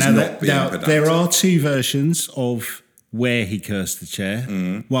chair. Now there are two versions of where he cursed the chair.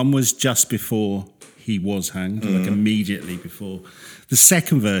 One was just before he was hanged, like immediately before. The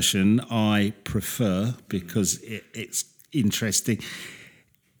second version I prefer because it's interesting.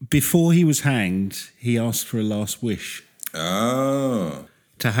 Before he was hanged, he asked for a last wish. Oh.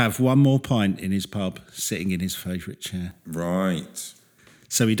 To have one more pint in his pub, sitting in his favourite chair. Right.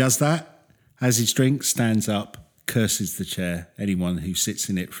 So he does that, has his drink, stands up, curses the chair. Anyone who sits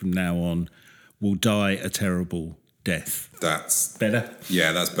in it from now on will die a terrible death. That's better.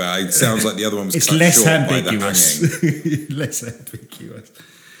 Yeah, that's better. It sounds like the other one was it's less short ambiguous. By the hanging. Less ambiguous.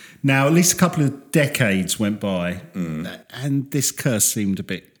 Now, at least a couple of decades went by, and this curse seemed a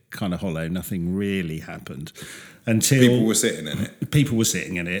bit kind of hollow. Nothing really happened until people were sitting in it. People were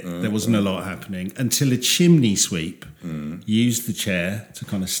sitting in it. There wasn't a lot happening until a chimney sweep used the chair to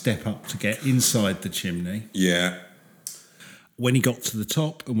kind of step up to get inside the chimney. Yeah. When he got to the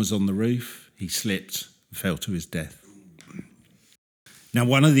top and was on the roof, he slipped and fell to his death. Now,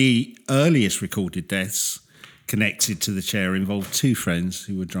 one of the earliest recorded deaths connected to the chair involved two friends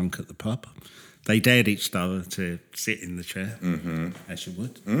who were drunk at the pub. They dared each other to sit in the chair, as you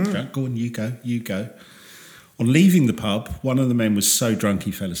would. Go on, you go. On leaving the pub, one of the men was so drunk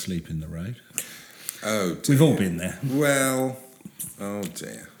he fell asleep in the road. Oh, dear. We've all been there. Well, oh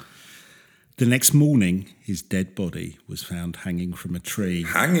dear. The next morning, his dead body was found hanging from a tree.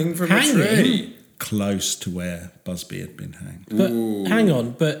 Hanging from a tree? Close to where Busby had been hanged. But hang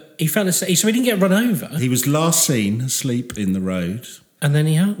on, but he fell asleep, so he didn't get run over? He was last seen asleep in the road. And then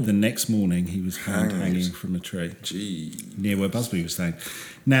he hung? The next morning, he was found hanging from a tree. Gee. Near where Busby was hanged.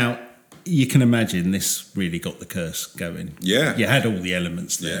 Now, you can imagine this really got the curse going. Yeah. You had all the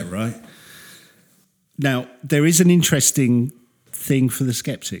elements there, right? Now, there is an interesting thing for the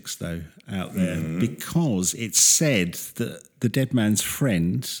skeptics, though, out there, because it's said that the dead man's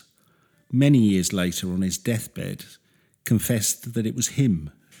friend, many years later on his deathbed, confessed that it was him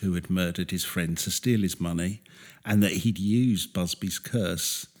who had murdered his friend to steal his money and that he'd used Busby's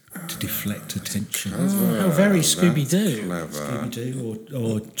curse to deflect attention. How very Scooby-Doo. Clever. Scooby-Doo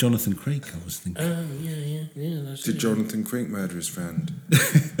or Jonathan Creek, I was thinking. Oh, yeah. That's Did Jonathan Creek murder his friend?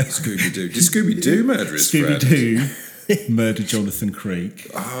 Scooby-Doo. Did Scooby-Doo murder his friend? Scooby-Doo murdered Jonathan Creek.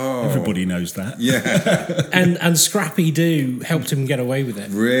 Oh. Everybody knows that. Yeah. and Scrappy-Doo helped him get away with it.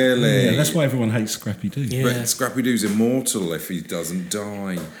 Really? Yeah, that's why everyone hates Scrappy-Doo. Yeah. But Scrappy-Doo's immortal if he doesn't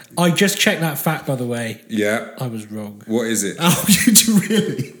die. I just checked that fact, by the way. Yeah. I was wrong. What is it? Oh, you do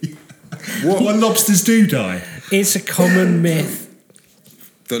really? What? What lobsters do die? It's a common myth.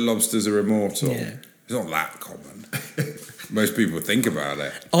 That lobsters are immortal? Yeah. It's not that common. Most people think about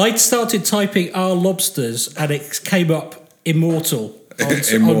it. I'd started typing "our lobsters" and it came up immortal.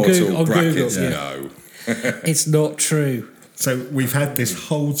 Immortal on brackets, Google. no. It's not true. So we've had this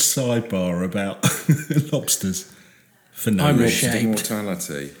whole sidebar about lobsters for no I'm reason. ashamed.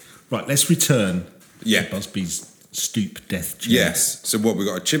 Immortality. Right, let's return Yeah. to Busby's stoop death chair. Yes. So what, we've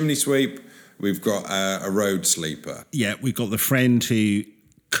got a chimney sweep, we've got a road sleeper. Yeah, we've got the friend who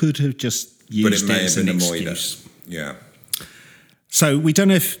could have just But used it may as have an been a moider. excuse. Yeah. So we don't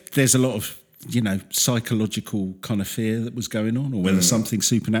know if there's a lot of, psychological kind of fear that was going on or whether something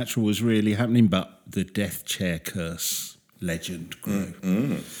supernatural was really happening, but the death chair curse legend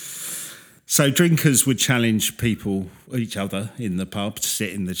grew. So drinkers would challenge each other in the pub to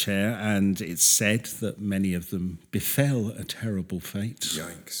sit in the chair, and it's said that many of them befell a terrible fate.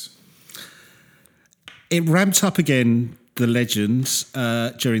 Yikes. It ramped up again, the legends,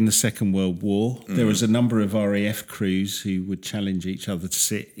 during the Second World War. There was a number of RAF crews who would challenge each other to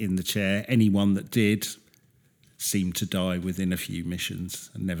sit in the chair. Anyone that did seemed to die within a few missions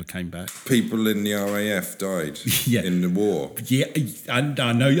and never came back. People in the RAF died Yeah. in the war. Yeah, I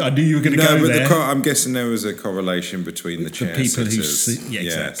knew you were going to go but there. I'm guessing there was a correlation between the chair people who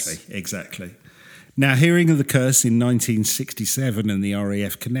sitters. exactly. Now, hearing of the curse in 1967 and the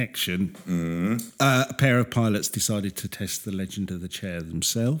RAF connection, a pair of pilots decided to test the legend of the chair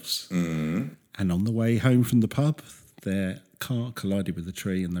themselves. And on the way home from the pub, their car collided with a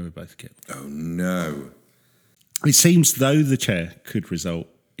tree and they were both killed. Oh, no. It seems though the chair could result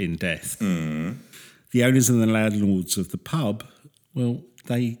in death, the owners and the landlords of the pub, well,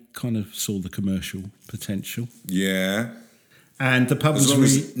 they kind of saw the commercial potential. Yeah. And the pub As was long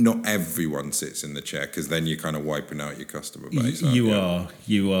as not everyone sits in the chair, because then you're kind of wiping out your customer base. aren't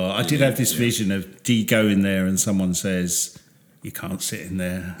You are. I did have this vision of, do you go in there and someone says, you can't sit in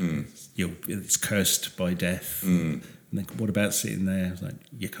there, it's cursed by death. And then, what about sitting there? I was like,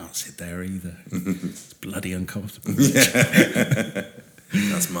 you can't sit there either. It's bloody uncomfortable.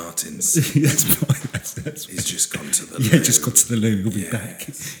 That's Martin's. that's He's just gone to the loo. Yeah, just got to the loo. He'll be back.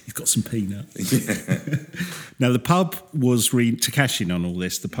 He's got some peanuts. Now, the pub was, to cash in on all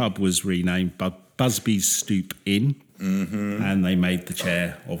this, the pub was renamed Busby's Stoop Inn. And they made the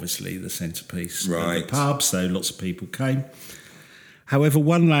chair, obviously, the centrepiece of the pub, so lots of people came. However,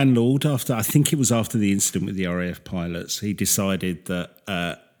 one landlord, I think it was after the incident with the RAF pilots, he decided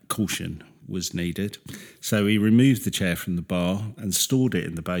that caution was needed. So he removed the chair from the bar and stored it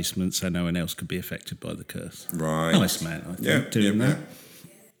in the basement so no one else could be affected by the curse. Right. Nice man, I think, doing that.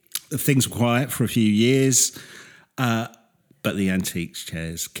 Things were quiet for a few years, but the antiques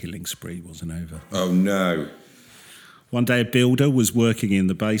chair's killing spree wasn't over. Oh, no. One day a builder was working in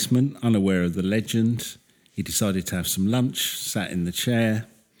the basement, unaware of the legend. He decided to have some lunch, sat in the chair.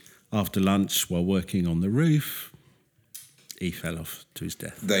 After lunch, while working on the roof, he fell off to his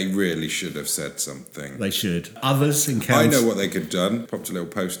death. They really should have said something. They should. Others I encountered... know what they could have done. Popped a little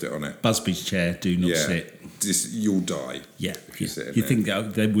post-it on it. Busby's chair, do not sit. You'll die. Yeah, you sit in you there.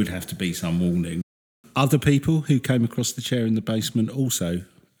 think there would have to be some warning. Other people who came across the chair in the basement also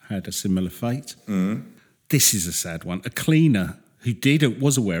had a similar fate. This is a sad one. A cleaner who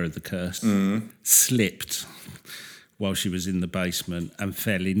was aware of the curse slipped while she was in the basement and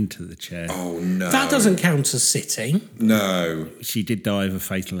fell into the chair. Oh, no. That doesn't count as sitting. No. She did die of a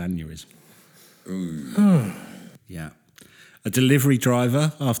fatal aneurysm. Yeah. A delivery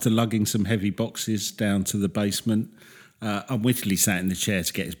driver, after lugging some heavy boxes down to the basement, unwittingly sat in the chair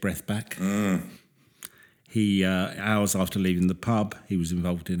to get his breath back. He, hours after leaving the pub, he was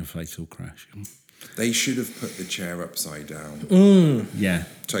involved in a fatal crash. They should have put the chair upside down. Yeah.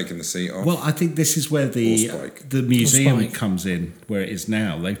 Taken the seat off. Well, I think this is where the Spike. museum comes in, where it is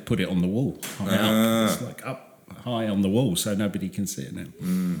now. They've put it on the wall, high up. It's like up high on the wall, so nobody can sit in it.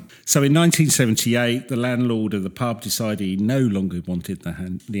 So in 1978, the landlord of the pub decided he no longer wanted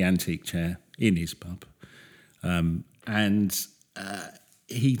the antique chair in his pub. And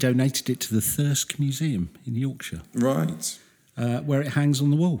he donated it to the Thirsk Museum in Yorkshire. Right. Where it hangs on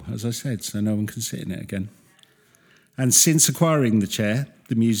the wall, as I said, so no one can sit in it again. And since acquiring the chair,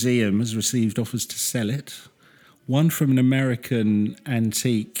 the museum has received offers to sell it. One from an American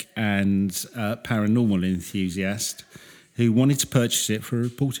antique and paranormal enthusiast who wanted to purchase it for a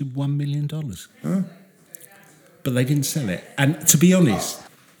reported $1 million. Huh? But they didn't sell it. And to be honest,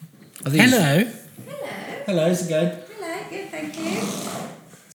 I think Hello. Hello, how's it going? Hello, good, thank you.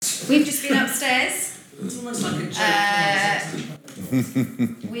 We've just been upstairs. It's almost like a joke.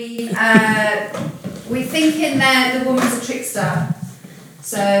 We think in there the woman's a trickster.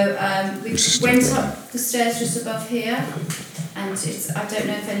 So we went up the stairs just above here, and I don't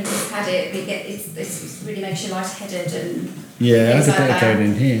know if anyone's had it. It really makes you lightheaded and Yeah, things I had a like bit that.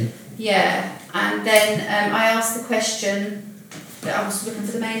 going in here. Yeah, and then I asked the question that I was looking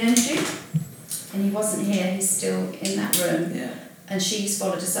for the main energy, and he wasn't here. He's still in that room. Yeah. And she's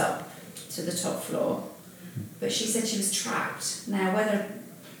followed us up to the top floor, but she said she was trapped. Now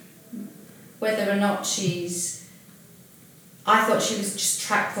whether or not I thought she was just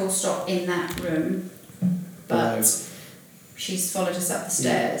trapped full stop in that room, but she's followed us up the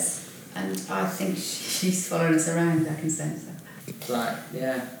stairs, and I think she's following us around. I can sense that. Right,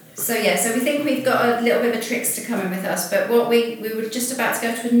 yeah. So we think we've got a little bit of a trickster coming with us, but what we were just about to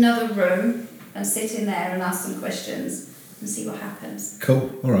go to another room and sit in there and ask some questions and see what happens.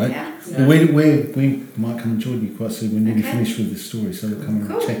 Cool, all right. Yeah. Well, we might come and join you quite soon. We're nearly Okay. finished with the story, so we'll come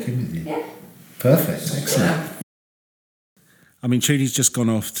Cool. and check in with you. Yeah. Perfect, excellent. I mean, Trudy's just gone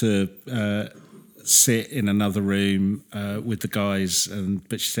off to sit in another room with the guys,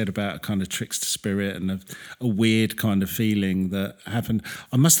 but she said about a kind of trickster spirit and a weird kind of feeling that happened.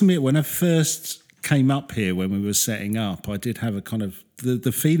 I must admit, when I first came up here, when we were setting up, I did have a kind of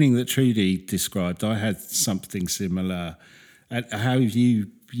the feeling that Trudy described. I had something similar. How have you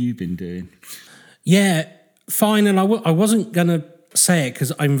been doing? Yeah, fine. And I wasn't going to say it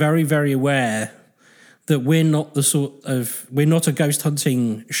because I'm very, very aware that we're not we're not a ghost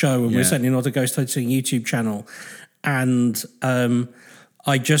hunting show, and we're certainly not a ghost hunting YouTube channel. And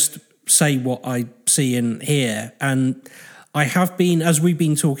I just say what I see and hear. And I have been, as we've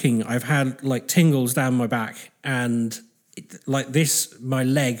been talking, I've had like tingles down my back, and like this, my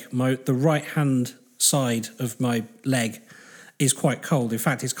leg, the right hand side of my leg is quite cold. In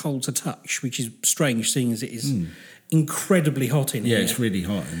fact, it's cold to touch, which is strange, seeing as it is incredibly hot in here. Yeah, it's really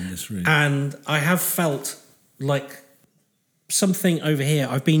hot in this room. And I have felt like something over here.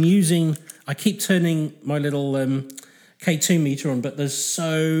 I keep turning my little K2 meter on, but there's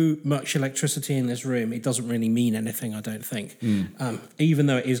so much electricity in this room, it doesn't really mean anything, I don't think. Even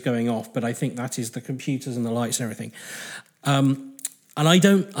though it is going off, but I think that is the computers and the lights and everything. And I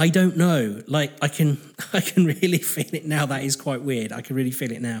don't know. Like I can really feel it now. That is quite weird. I can really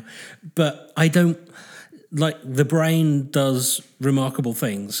feel it now. But I don't. Like the brain does remarkable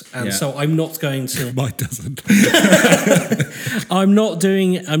things, and so I'm not going to. Mine doesn't. I'm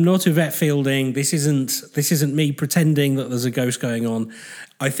not Yvette Fielding. This isn't me pretending that there's a ghost going on.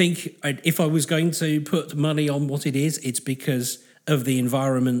 I think if I was going to put money on what it is, it's because of the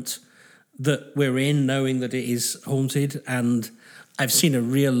environment that we're in, knowing that it is haunted, and I've seen a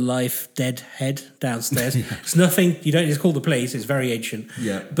real life dead head downstairs. It's nothing. You don't need to call the police. It's very ancient.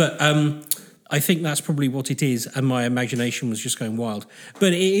 Yeah. But I think that's probably what it is, and my imagination was just going wild.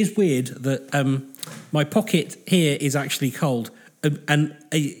 But it is weird that my pocket here is actually cold, and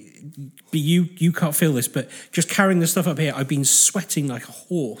you can't feel this, but just carrying the stuff up here, I've been sweating like a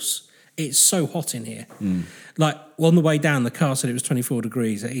horse. It's so hot in here. Like on the way down, the car said it was 24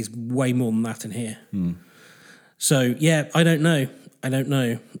 degrees. It is way more than that in here. So yeah, I don't know.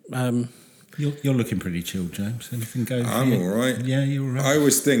 You're looking pretty chilled, James. Anything going? I'm all right. Yeah, you're all right. I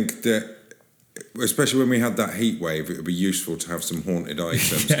always think that, especially when we had that heat wave, it would be useful to have some haunted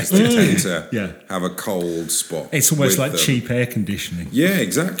items because they tend to have a cold spot. It's almost like them. cheap air conditioning. Yeah,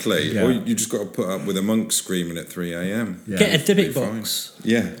 exactly. Yeah. Or you just got to put up with a monk screaming at 3 a.m. Yeah. Get a Dybbuk Be fine. box.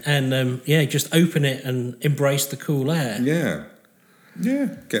 Yeah. And just open it and embrace the cool air. Yeah.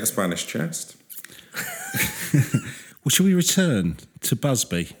 Yeah. Get a Spanish chest. Well, shall we return to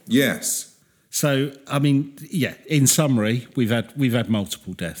Busby? Yes. So, I mean, yeah. In summary, we've had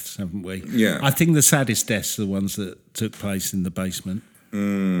multiple deaths, haven't we? Yeah. I think the saddest deaths are the ones that took place in the basement,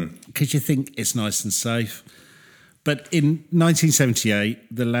 because you think it's nice and safe. But in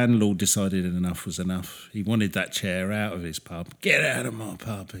 1978, the landlord decided enough was enough. He wanted that chair out of his pub. Get out of my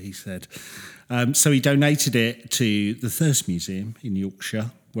pub, he said. So he donated it to the Thirst Museum in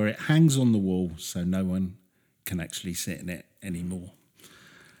Yorkshire, where it hangs on the wall, so no one can actually sit in it anymore.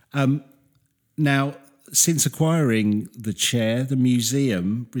 Now, since acquiring the chair, the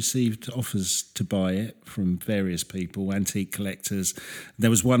museum received offers to buy it from various people, antique collectors. There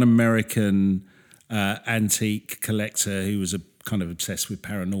was one American antique collector who was a kind of obsessed with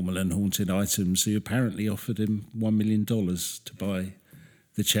paranormal and haunted items, who apparently offered him $1 million to buy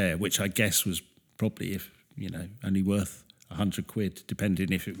the chair, which I guess was probably, if only worth £100,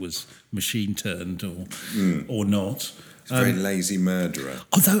 depending if it was machine turned or not. He's a very lazy murderer.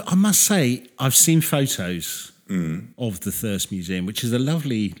 Although I must say, I've seen photos of the Thirst Museum, which is a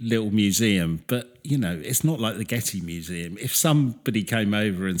lovely little museum, but it's not like the Getty Museum. If somebody came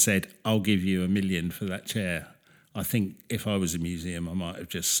over and said, "I'll give you $1 million for that chair," I think if I was a museum, I might have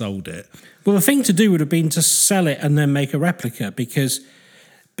just sold it. Well, the thing to do would have been to sell it and then make a replica, because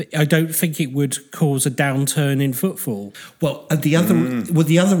I don't think it would cause a downturn in footfall. Well, the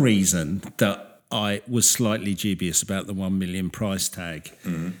other reason that I was slightly dubious about the $1 million price tag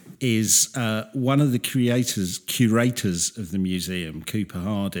is one of the curators of the museum, Cooper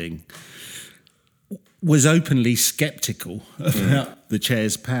Harding, was openly sceptical about the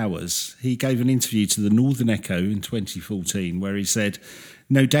chair's powers. He gave an interview to the Northern Echo in 2014 where he said,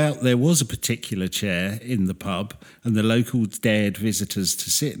 "No doubt there was a particular chair in the pub and the locals dared visitors to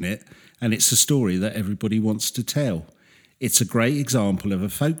sit in it, and it's a story that everybody wants to tell. It's a great example of a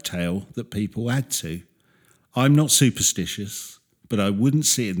folk tale that people add to. I'm not superstitious, but I wouldn't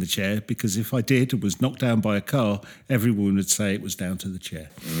sit in the chair because if I did and was knocked down by a car, everyone would say it was down to the chair."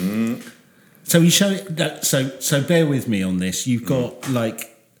 So you show it. So bear with me on this. You've got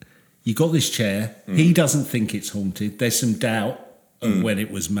you got this chair. He doesn't think it's haunted. There's some doubt of when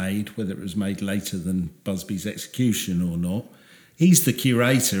it was made, whether it was made later than Busby's execution or not. He's the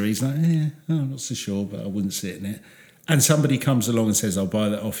curator. He's like, I'm not so sure, but I wouldn't sit in it. And somebody comes along and says, "I'll buy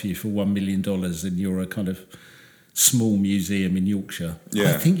that off you for $1 million," and you're a kind of small museum in Yorkshire.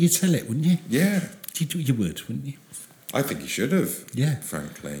 Yeah. I think you'd sell it, wouldn't you? Yeah. You would, wouldn't you? I think you should have. Yeah.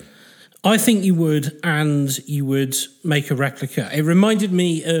 Frankly. I think you would, and you would make a replica. It reminded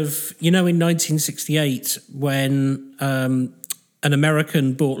me of, in 1968 when an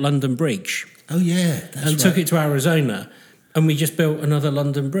American bought London Bridge. Oh, yeah. And took it to Arizona, and we just built another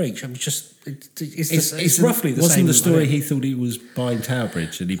London Bridge. It's roughly the same. Wasn't the story he thought he was buying Tower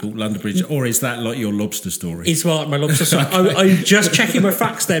Bridge and he bought London Bridge, or is that like your lobster story? It's like my lobster story. I'm just checking my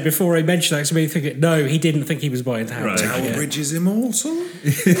facts there before I mention that, because I thinking, no, he didn't think he was buying Tower Bridge. Tower Bridge is immortal?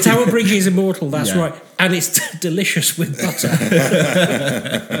 Tower Bridge is immortal, that's right. And it's delicious with butter.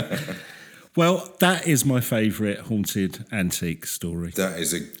 Well, that is my favourite haunted antique story. That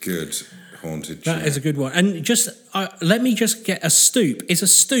is a good haunted chair. That is a good one. And just let me just get a stoop. Is a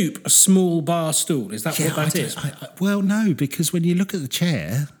stoop a small bar stool? Is that what that is? Well, no, because when you look at the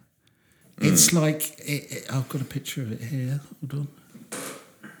chair, it's like I've got a picture of it here. Hold on.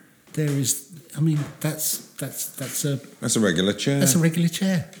 There is. I mean, that's a regular chair. That's a regular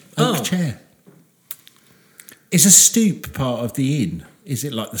chair. Oak chair. Is a stoop part of the inn? Is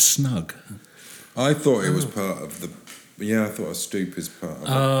it like the snug? I thought it was part of the. Yeah, I thought a stoop is part of it.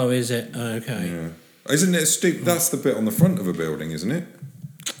 Oh, is it? Okay. Yeah. Isn't it a stoop? That's the bit on the front of a building, isn't it?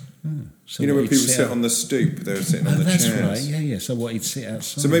 So when people sit on the stoop, they're sitting on the chairs. That's right, yeah. So what, you'd sit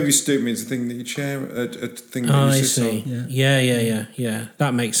outside. So maybe stoop means a thing that you chair, a thing that you sit on. Yeah.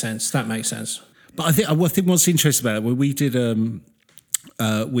 That makes sense. But I think what's interesting about it, we did a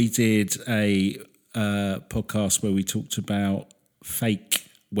podcast where we talked about fake.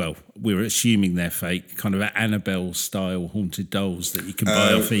 Well, we were assuming they're fake, kind of Annabelle-style haunted dolls that you can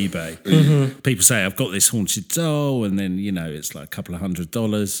buy off eBay. Mm-hmm. People say, "I've got this haunted doll," and then, it's like a couple of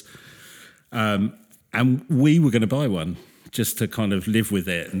 $100. And we were going to buy one just to kind of live with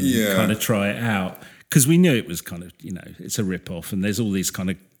it and kind of try it out. Because we knew it was kind of, it's a rip-off, and there's all this kind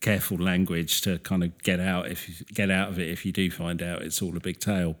of careful language to kind of get out of it if you do find out it's all a big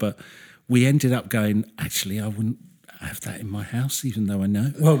tale. But we ended up going, actually, I wouldn't have that in my house, even though I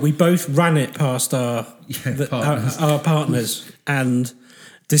know. Well, we both ran it past our partners, and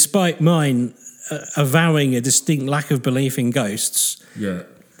despite mine avowing a distinct lack of belief in ghosts,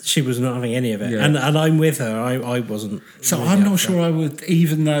 she was not having any of it. And I'm with her. I wasn't. So really I'm not sure I would,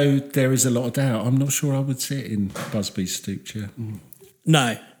 even though there is a lot of doubt, I'm not sure I would sit in Busby's stoop chair.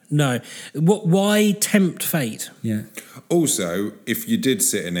 No. Why tempt fate? Yeah. Also, if you did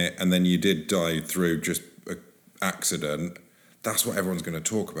sit in it and then you did die through just accident, that's what everyone's going to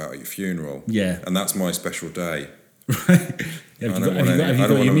talk about at your funeral. Yeah. And that's my special day. Right. Have you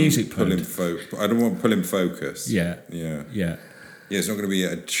got your music playing? I don't want to pull in focus. Yeah. Yeah, it's not going to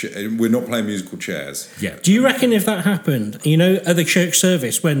be we're not playing musical chairs. Yeah. Do you reckon if that happened, at the church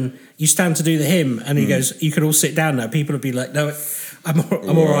service when you stand to do the hymn and he goes, "You can all sit down now," people would be like, "No, I'm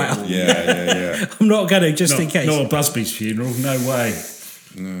all right." Yeah. I'm not going to, just in case. Not at Busby's funeral, no way.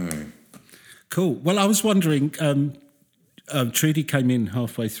 No. Cool. Well, I was wondering, Trudy came in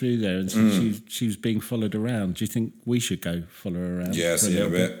halfway through there and said she was being followed around. Do you think we should go follow her around? Yeah, for see you in a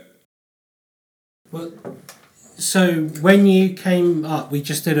little bit. Well, so when you came up, we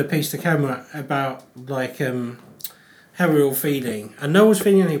just did a piece to camera about like how we were all feeling, and no one's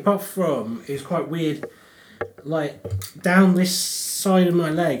feeling anything apart from it was quite weird. Like down this side of my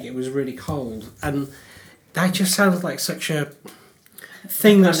leg, it was really cold, and that just sounded like such a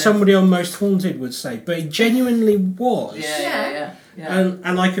thing that somebody on Most Haunted would say, but it genuinely was. Yeah.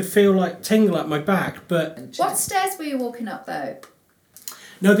 And I could feel like tingle at my back, but What stairs were you walking up though?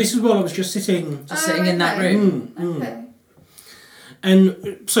 no, this is while I was just sitting. Sitting in that room. Okay.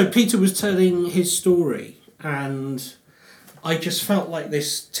 And so Peter was telling his story, and I just felt like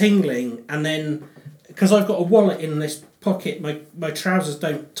this tingling, and then because I've got a wallet in this pocket, my trousers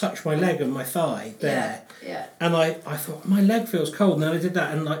don't touch my leg and my thigh there. Yeah. And I thought, my leg feels cold, and then I did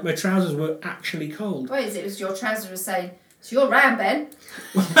that, and like my trousers were actually cold. Wait, it was your trousers were saying, "So you're round, Ben."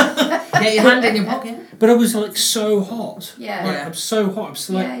 Get your hand in your pocket. But I was like so hot. Yeah. Like, Yeah. I'm so hot. I'm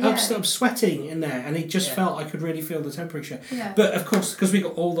still like Yeah, yeah. I'm sweating in there, and it just Yeah. felt I could really feel the temperature. Yeah. But of course, because we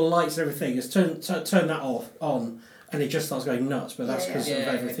got all the lights and everything, it's turn that on, and it just starts going nuts. But that's Yeah, because yeah. of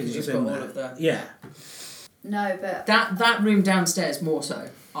Yeah, everything 'cause that's you've in got there. all of the- Yeah. No, but That room downstairs more so.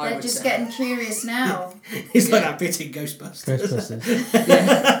 I they're would just say. getting curious now. It's like that bit in Ghostbusters. Ghostbusters.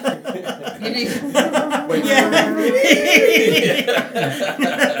 You need.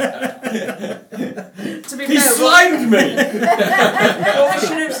 To be He fair, slimed me! what we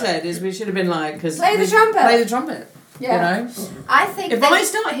should have said is we should have been like, because Play the trumpet. Play the trumpet. Yeah. You know, I think if they, I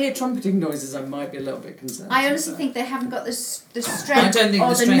start hear trumpeting noises, I might be a little bit concerned. I honestly think they haven't got the strength don't think or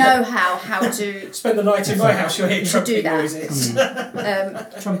the the strength- know-how how to Spend the night in my house, you'll hear do trumpeting that. noises.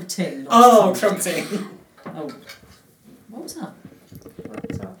 trumpeting. not Oh, trumpeting. trumpeting. Oh, what was that?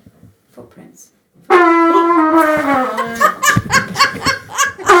 Footprints.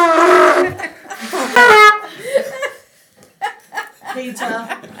 Peter,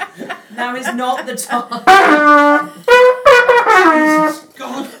 now is not the time.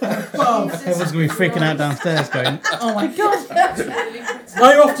 Everyone's going to be freaking out downstairs going, oh my god.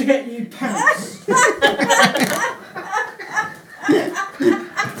 I'm off to get you pants.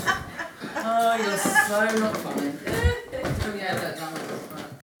 Oh, you're so not funny. Oh yeah, look, that was fun.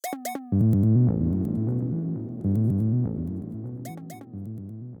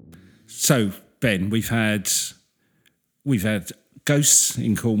 So, Ben, we've had ghosts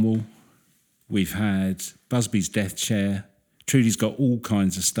in Cornwall. We've had Busby's death chair. Trudy's got all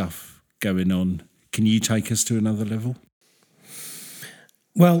kinds of stuff going on. Can you take us to another level?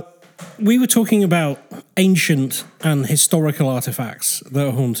 Well, we were talking about ancient and historical artefacts that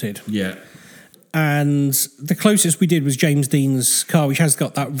are haunted. Yeah. And the closest we did was James Dean's car, which has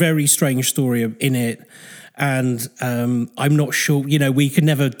got that very strange story in it. And I'm not sure, we could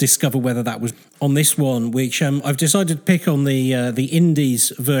never discover whether that was on this one, which I've decided to pick on the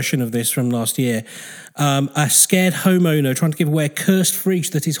Indies version of this from last year. A scared homeowner trying to give away a cursed fridge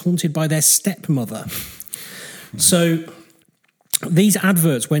that is haunted by their stepmother. So these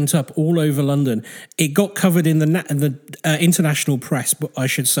adverts went up all over London. It got covered in the international press, I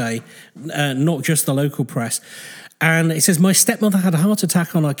should say, not just the local press. And it says, my stepmother had a heart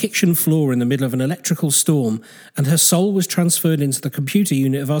attack on our kitchen floor in the middle of an electrical storm, and her soul was transferred into the computer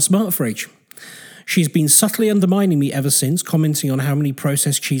unit of our smart fridge. She's been subtly undermining me ever since, commenting on how many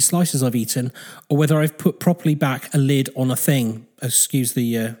processed cheese slices I've eaten, or whether I've put properly back a lid on a thing. Excuse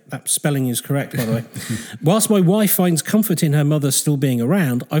that spelling is correct, by the way. Whilst my wife finds comfort in her mother still being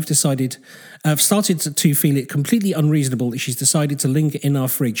around, I've started to feel it completely unreasonable that she's decided to linger in our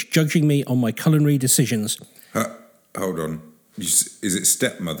fridge, judging me on my culinary decisions. Hold on. Is it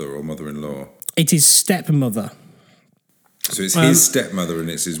stepmother or mother-in-law? It is stepmother. So it's his stepmother and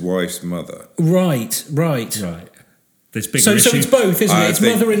it's his wife's mother. Right. Right. There's bigger So issue. it's both, isn't I it? It's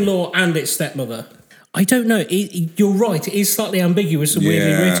think- mother-in-law and it's stepmother. I don't know. You're right. It is slightly ambiguous and weirdly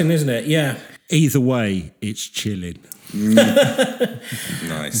Yeah. written, isn't it? Yeah. Either way, it's chilling.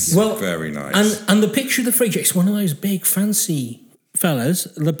 Nice. Well, very nice. And the picture of the fridge, it's one of those big fancy fellas,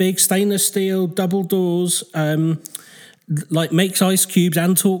 the big stainless steel double doors, like makes ice cubes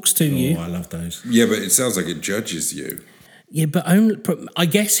and talks to you. Oh, I love those. Yeah, but it sounds like it judges you. Yeah, but I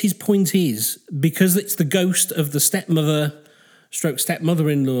guess his point is because it's the ghost of the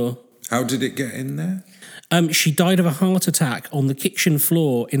stepmother-in-law. How did it get in there? She died of a heart attack on the kitchen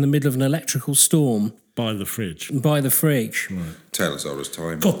floor in the middle of an electrical storm By the fridge. by the fridge. Tale as old as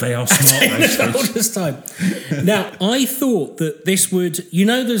time. God, they are smart, those fridges. All this time. Now, I thought that this would...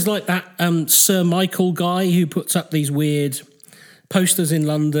 there's like that Sir Michael guy who puts up these weird posters in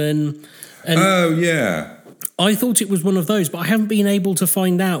London. And Oh, yeah. I thought it was one of those, but I haven't been able to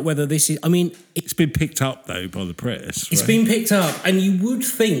find out whether this is. I mean, It's been picked up though by the press. it's right? been picked up, and you would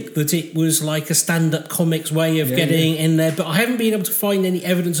think that it was like a stand-up comics way of getting in there, but I haven't been able to find any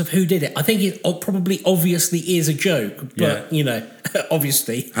evidence of who did it. I think it probably obviously is a joke, but you know,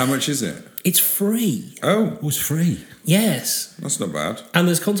 obviously How much is it? it's free. Oh, It was free. Yes, that's not bad. and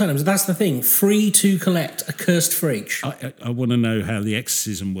there's contact numbers. That's the thing: free to collect a cursed fridge. I want to know how the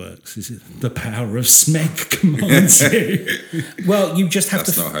exorcism works. Is it the power of smeg commands you? Well, you just have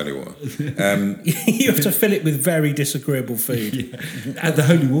That's to. not holy water. You have to fill it with very disagreeable food. And the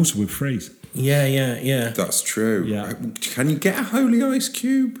holy water would freeze. Yeah. That's true. Yeah. Can you get a holy ice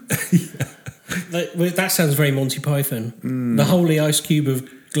cube? That sounds very Monty Python. The holy ice cube of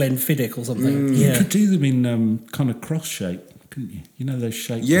Glenfiddich or something. You Yeah. could do them in kind of cross shape, couldn't you? You know those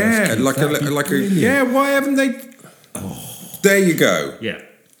shapes. Yeah, like a yeah. Why haven't they? Oh, there you go. Yeah.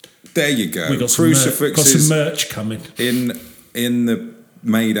 There you go. We got some Crucifixes merch coming. in the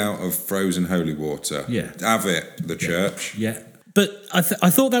made out of frozen holy water. Yeah. Have it, the church. Yeah. But I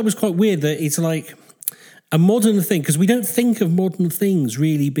thought that was quite weird that it's like a modern thing, because we don't think of modern things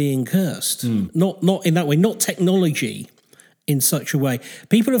really being cursed. Not in that way, not technology in such a way.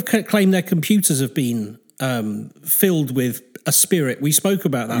 People have claimed their computers have been filled with a spirit. We spoke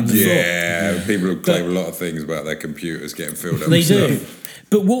about that before. Yeah, people have claimed a lot of things about their computers getting filled up They with do. stuff.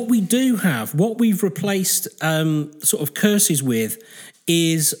 But what we do have, what we've replaced sort of curses with,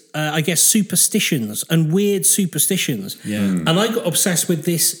 is I guess superstitions and weird superstitions. Yeah. And I got obsessed with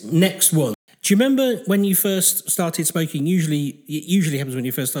this next one. Do you remember when you first started smoking? It usually happens when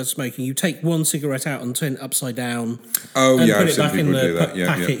you first start smoking. You take one cigarette out and turn it upside down. Oh, and yeah, put I've it seen back in people the do that. Yeah,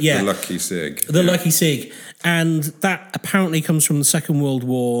 packet. yeah. Yeah. The lucky cig. The lucky cig. And that apparently comes from the Second World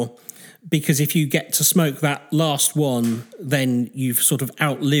War, because if you get to smoke that last one, then you've sort of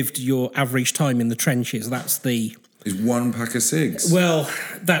outlived your average time in the trenches. That's the... Is one pack of cigs? Well,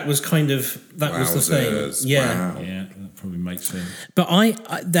 that was kind of... That was the Wowzers. thing. Yeah. Wow. Yeah, that probably makes sense. But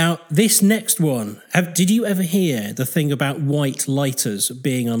now, this next one, did you ever hear the thing about white lighters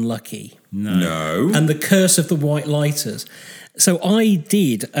being unlucky? No. And the curse of the white lighters. So I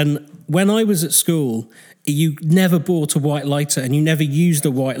did, and when I was at school, you never bought a white lighter and you never used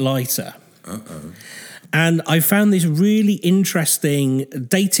a white lighter. Uh-oh. And I found this really interesting,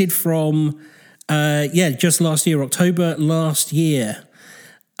 dated from, just last year, October last year,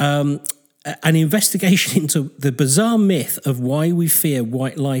 an investigation into the bizarre myth of why we fear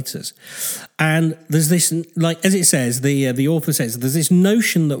white lighters. And there's this, like, as it says, the author says, there's this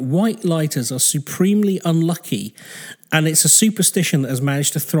notion that white lighters are supremely unlucky, and it's a superstition that has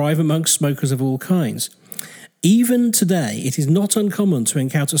managed to thrive amongst smokers of all kinds. Even today, it is not uncommon to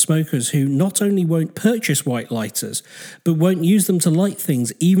encounter smokers who not only won't purchase white lighters, but won't use them to light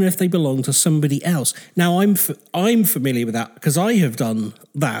things, even if they belong to somebody else. Now, I'm familiar with that because I have done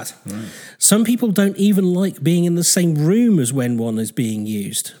that. Right. Some people don't even like being in the same room as when one is being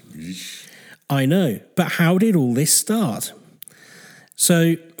used. I know, but how did all this start?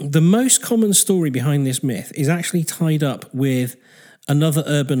 So, the most common story behind this myth is actually tied up with another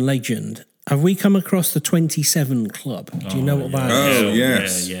urban legend. Have we come across the 27 Club? Do you know what that is? Oh,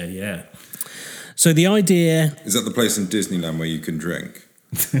 yes. Yeah. So the idea... Is that the place in Disneyland where you can drink?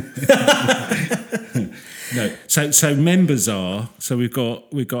 No. So members are... So we've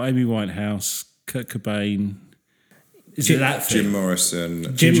got Amy Winehouse, Kurt Cobain... Is it that thing? Jim Morrison.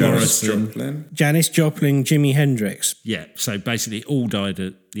 Jim Janis Morrison. Joplin. Janis Joplin, Jimi Hendrix. Yeah. So basically all died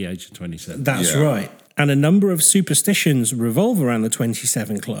at the age of 27. That's Yeah. right. And a number of superstitions revolve around the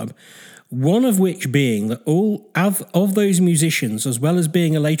 27 Club, one of which being that all of those musicians, as well as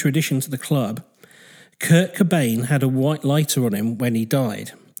being a later addition to the club, Kurt Cobain had a white lighter on him when he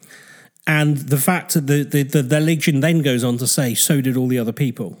died. And the fact that the legend then goes on to say, so did all the other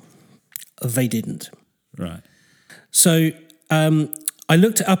people. They didn't. Right. So I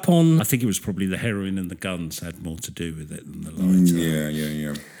looked it up on... I think it was probably the heroin and the guns had more to do with it than the lighter.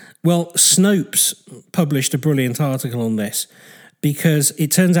 Yeah. Well, Snopes published a brilliant article on this, because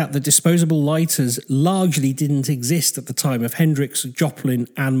it turns out that disposable lighters largely didn't exist at the time of Hendrix, Joplin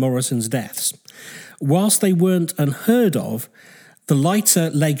and Morrison's deaths. Whilst they weren't unheard of, the lighter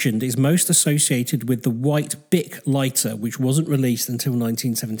legend is most associated with the white Bic lighter, which wasn't released until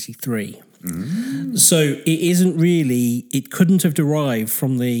 1973. So it couldn't have derived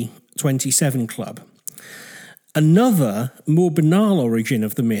from the 27 Club. Another, more banal origin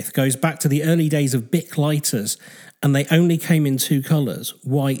of the myth goes back to the early days of Bic lighters, and they only came in two colours,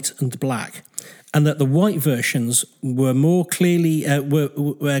 white and black. and that the white versions were more clearly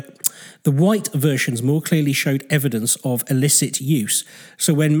the white versions more clearly showed evidence of illicit use.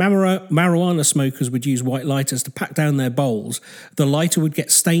 So when marijuana smokers would use white lighters to pack down their bowls, the lighter would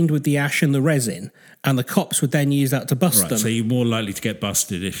get stained with the ash and the resin, and the cops would then use that to bust them. So you're more likely to get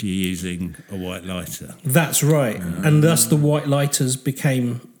busted if you're using a white lighter. That's right, and thus the white lighters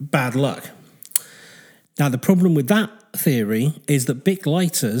became bad luck. Now the problem with that theory is that Bic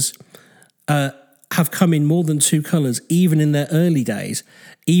lighters have come in more than two colours, even in their early days.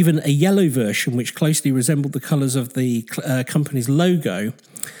 Even a yellow version, which closely resembled the colours of the company's logo,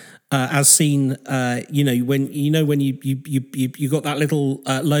 as seen, when you got that little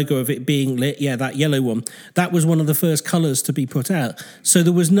logo of it being lit, that yellow one. That was one of the first colours to be put out. So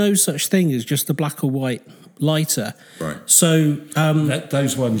there was no such thing as just a black or white lighter. Right. So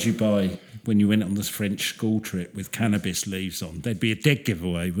those ones you buy when you went on this French school trip with cannabis leaves on, they'd be a dead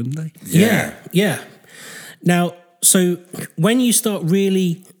giveaway, wouldn't they? Yeah. Now, so when you start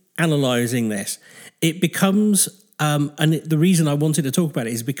really analysing this, it becomes, the reason I wanted to talk about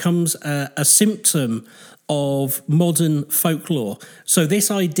it is it becomes a symptom of modern folklore. So this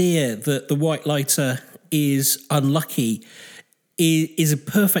idea that the white lighter is unlucky is a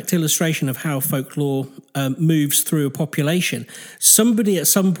perfect illustration of how folklore moves through a population. Somebody at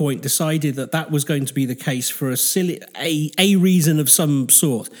some point decided that was going to be the case for a reason of some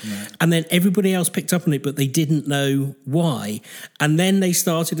sort. Right. And then everybody else picked up on it, but they didn't know why. And then they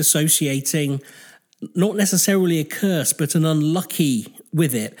started associating not necessarily a curse, but an unlucky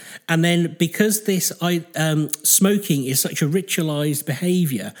with it. And then because this smoking is such a ritualized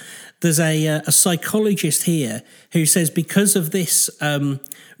behavior, there's a psychologist here who says because of this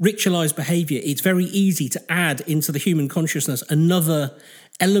ritualized behavior, it's very easy to add into the human consciousness another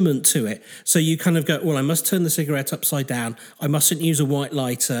element to it. So you kind of go, well, I must turn the cigarette upside down. I mustn't use a white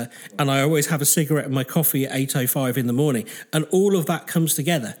lighter. And I always have a cigarette and my coffee at 8:05 in the morning. And all of that comes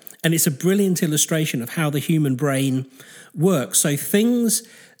together. And it's a brilliant illustration of how the human brain works. So things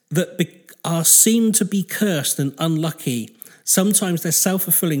that seem to be cursed and unlucky, sometimes they're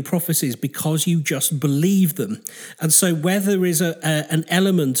self-fulfilling prophecies because you just believe them. And so where there is an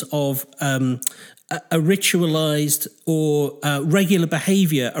element of a ritualized or regular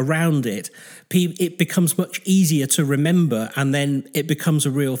behavior around it, it becomes much easier to remember, and then it becomes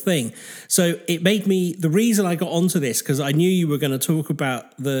a real thing. So it made me, the reason I got onto this, because I knew you were going to talk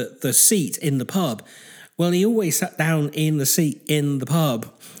about the seat in the pub. Well, he always sat down in the seat in the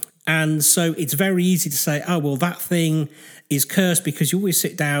pub. And so it's very easy to say, oh, well, that thing is cursed because you always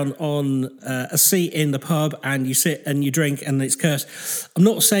sit down on a seat in the pub and you sit and you drink and it's cursed. I'm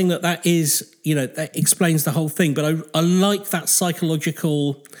not saying that is, that explains the whole thing, but I like that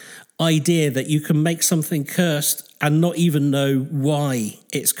psychological idea that you can make something cursed and not even know why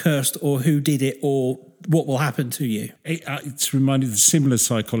it's cursed or who did it or what will happen to you. It's reminded of similar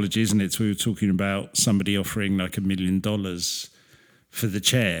psychology, isn't it? So we were talking about somebody offering like $1 million for the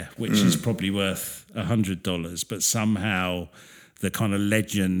chair, which is probably worth $100, but somehow the kind of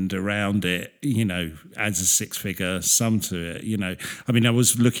legend around it, adds a six-figure sum to it, I mean, I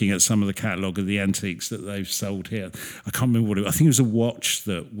was looking at some of the catalogue of the antiques that they've sold here. I can't remember what it was. I think it was a watch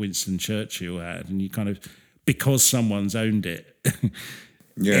that Winston Churchill had, and you kind of, because someone's owned it,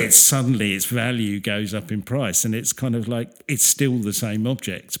 suddenly its value goes up in price, and it's kind of like it's still the same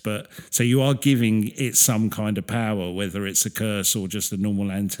object, but so you are giving it some kind of power, whether it's a curse or just a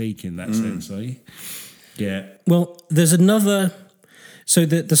normal antique in that sense, are you? Yeah. Well, there's another. So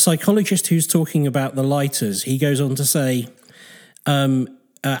the psychologist who's talking about the lighters, he goes on to say, and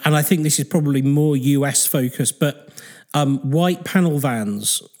I think this is probably more US focused, but white panel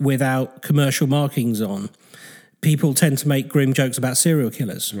vans without commercial markings on, people tend to make grim jokes about serial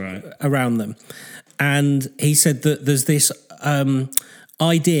killers around them. And he said that there's this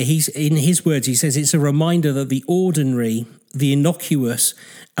idea, in his words, he says it's a reminder that the ordinary, the innocuous,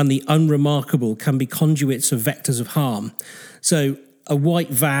 and the unremarkable can be conduits of vectors of harm. So a white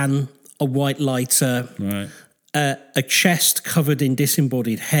van, a white lighter, a chest covered in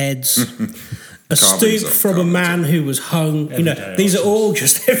disembodied heads, a stoop from a man who was hung. These are all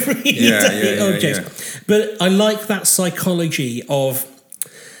just everyday objects. Yeah. But I like that psychology of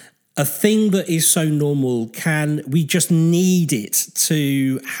a thing that is so normal. We just need it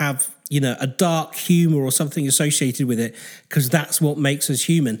to have, a dark humour or something associated with it, because that's what makes us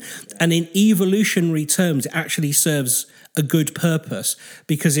human. And in evolutionary terms, it actually serves a good purpose,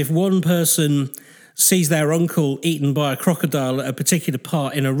 because if one person sees their uncle eaten by a crocodile at a particular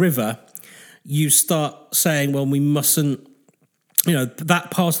part in a river, you start saying, well, we mustn't, that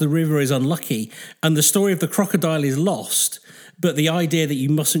part of the river is unlucky. And the story of the crocodile is lost but the idea that you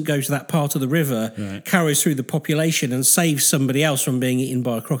mustn't go to that part of the river carries through the population and saves somebody else from being eaten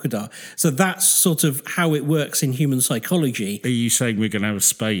by a crocodile. So that's sort of how it works in human psychology. Are you saying we're going to have a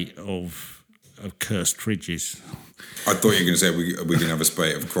spate of cursed fridges? I thought you were going to say we're going to have a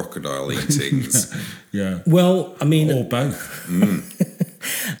spate of crocodile eatings. Yeah. Well, I mean... Or both.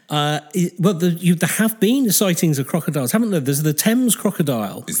 There have been sightings of crocodiles, haven't there? There's the Thames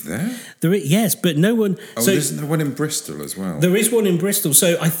crocodile. Is there? Yes, but no one... Oh, isn't there one in Bristol as well? There is one in Bristol.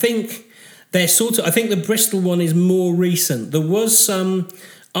 So I think I think the Bristol one is more recent. There was some...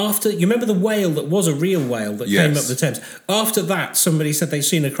 After, you remember the whale that was a real whale that came up the Thames? After that, somebody said they'd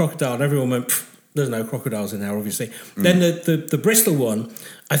seen a crocodile and everyone went... There's no crocodiles in there, obviously. Then the Bristol one,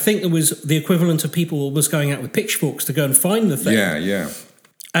 I think there was the equivalent of people almost going out with pitchforks to go and find the thing. Yeah.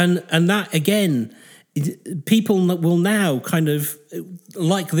 And that, again, people will now kind of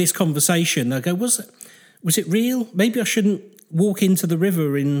like this conversation. They'll go, was it real? Maybe I shouldn't walk into the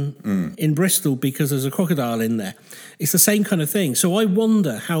river in Bristol because there's a crocodile in there. It's the same kind of thing. So I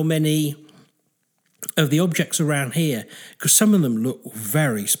wonder how many of the objects around here, because some of them look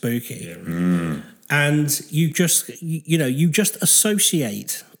very spooky, and you just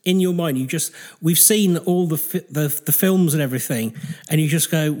associate in your mind. We've seen all the films and everything, and you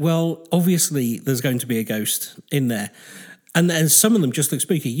just go, well, obviously there's going to be a ghost in there, and some of them just look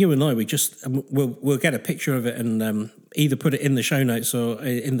spooky. You and I, we'll get a picture of it and either put it in the show notes or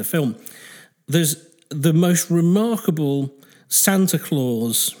in the film. There's the most remarkable Santa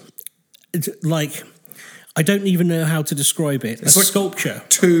Claus. Like, I don't even know how to describe it. It's a sculpture.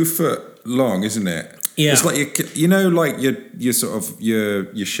 2 foot long, isn't it? Yeah. It's like your sort of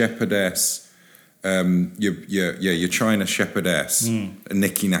your shepherdess, your China shepherdess, a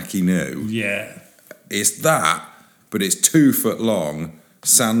Nicky Nacky Noo. Yeah. It's that, but it's 2 foot long.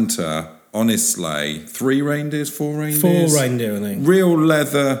 Santa on his sleigh, 3 reindeers, 4 reindeers. 4 reindeer, I think. Real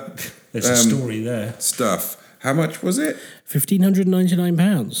leather. There's a story there. Stuff. How much was it?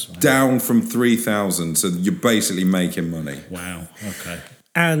 £1,599. Down from 3,000. So you're basically making money. Wow. Okay.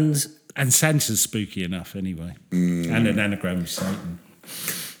 And Santa's spooky enough anyway. And an anagram of Satan.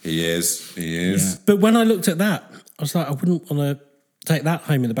 He is. Yeah. But when I looked at that, I was like, I wouldn't want to take that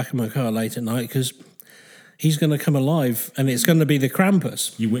home in the back of my car late at night because he's going to come alive and it's going to be the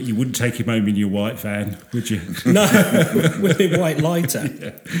Krampus. You wouldn't take him home in your white van, would you? No, with a white lighter.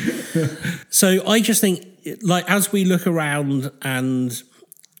 Yeah. So I just think, like, as we look around and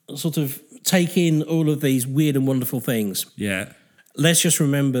sort of take in all of these weird and wonderful things, let's just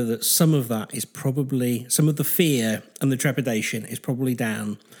remember that some of that is probably, some of the fear and the trepidation is probably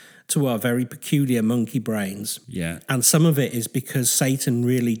down to our very peculiar monkey brains. Yeah. And some of it is because Satan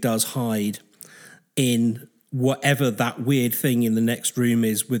really does hide in whatever that weird thing in the next room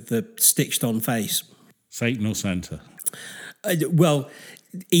is with the stitched on face. Satan or Santa? Well,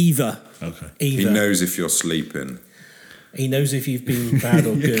 either. Okay. He knows if you're sleeping. He knows if you've been bad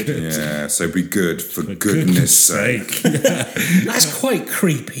or good. Yeah, so be good for goodness sake. That's quite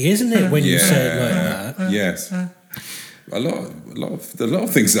creepy, isn't it, when you say it like that? Yes. A lot of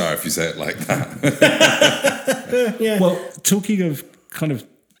things are if you say it like that. Yeah. Well, talking of kind of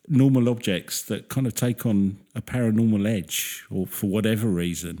normal objects that kind of take on a paranormal edge, or for whatever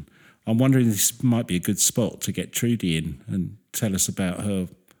reason, I'm wondering if this might be a good spot to get Trudy in and tell us about her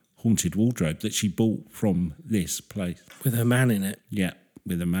haunted wardrobe that she bought from this place. With her man in it. Yeah,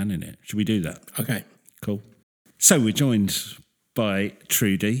 with a man in it. Should we do that? Okay. Cool. So we're joined by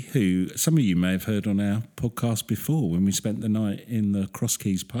Trudy, who some of you may have heard on our podcast before when we spent the night in the Cross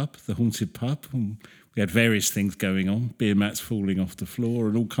Keys pub, the haunted pub. And we had various things going on, beer mats falling off the floor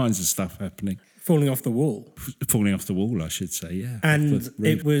and all kinds of stuff happening. Falling off the wall. Falling off the wall, I should say, yeah. And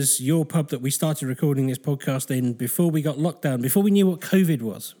it was your pub that we started recording this podcast in before we got locked down, before we knew what COVID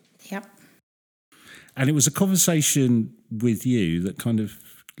was. Yep. And it was a conversation with you that kind of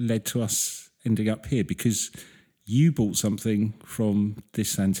led to us ending up here, because you bought something from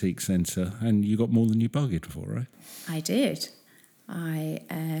this antique centre and you got more than you bargained for, right? I did.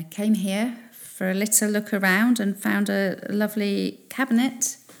 I came here for a little look around and found a lovely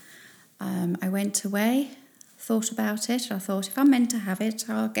cabinet. I went away, thought about it. I thought, if I'm meant to have it,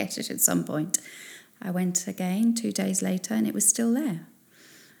 I'll get it at some point. I went again 2 days later and it was still there.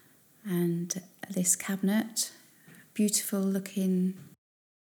 And this cabinet, beautiful looking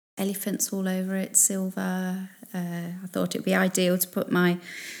elephants all over it, silver. I thought it'd be ideal to put my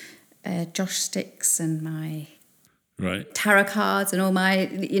josh sticks and my tarot cards and all my,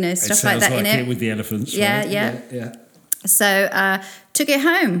 stuff like that in it. With the elephants, yeah, right? Yeah. So took it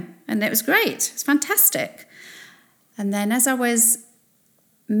home and it was great. It's fantastic. And then as I was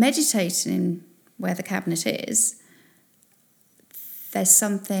meditating where the cabinet is, there's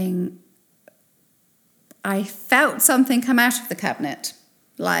something. I felt something come out of the cabinet.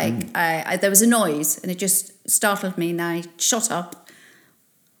 Like there was a noise, and it just startled me, and I shot up.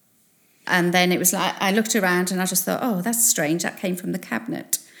 And then it was like I looked around, and I just thought, "Oh, that's strange. That came from the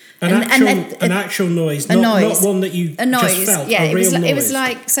cabinet." An actual noise, not one that you just felt. Yeah, a real noise. It was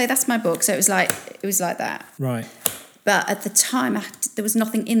like, so that's my book. So it was like that. Right. But at the time, there was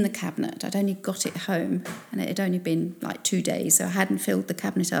nothing in the cabinet. I'd only got it home, and it had only been like 2 days, so I hadn't filled the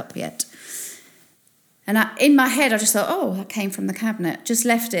cabinet up yet. And in my head, I just thought, oh, that came from the cabinet. Just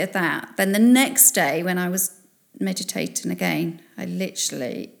left it at that. Then the next day, when I was meditating again, I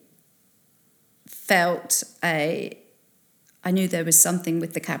literally felt I knew there was something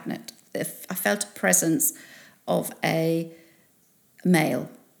with the cabinet. I felt a presence of a male.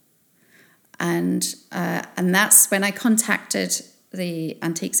 And that's when I contacted the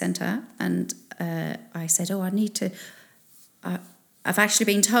Antique Centre, and I said, oh, I need to... I've actually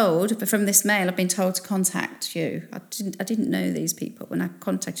been told, but from this mail, I've been told to contact you. I didn't know these people. When I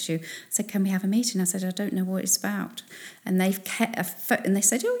contacted you, I said, can we have a meeting? I said, I don't know what it's about. And they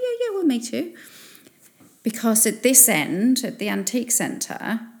said, oh, yeah, we'll meet you. Because at this end, at the Antique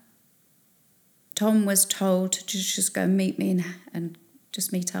Centre, Tom was told to just go and meet me and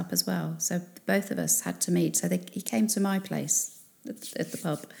just meet up as well. So both of us had to meet. So he came to my place at the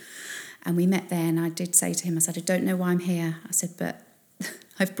pub, and we met there, and I did say to him, I said, I don't know why I'm here. I said, but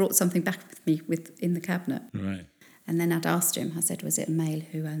I've brought something back with me in the cabinet. Right. And then I'd asked him, I said, was it a male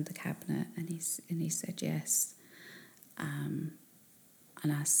who owned the cabinet? And he said yes.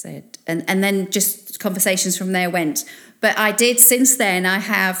 And I said, and then just conversations from there went. But I did, since then, I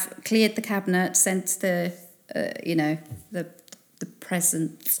have cleared the cabinet, sent the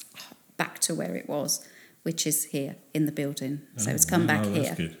present back to where it was, which is here in the building. So it's come back here.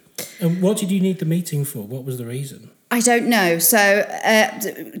 That's good. And what did you need the meeting for? What was the reason? I don't know. So,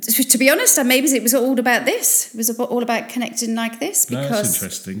 to be honest, maybe it was all about this. It was all about connecting like this. Because, no, that's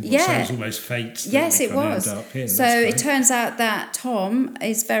interesting. Yeah. So it was almost fate. Yes, it was. So it turns out that Tom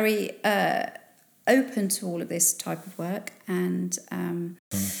is very open to all of this type of work. And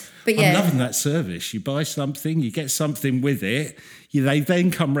but yeah. I'm loving that service. You buy something, you get something with it. They then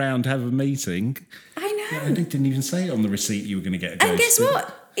come round, have a meeting. I know. Yeah, they didn't even say on the receipt you were going to get a ghost. And guess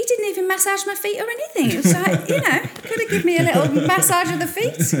what? He didn't even massage my feet or anything. It was like, could have given me a little massage of the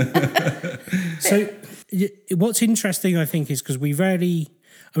feet. So what's interesting, I think, is because we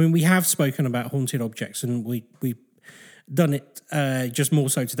have spoken about haunted objects, and we've done it just more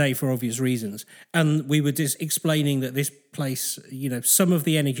so today for obvious reasons. And we were just explaining that this place, some of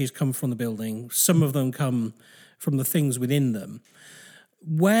the energies come from the building, some of them come from the things within them.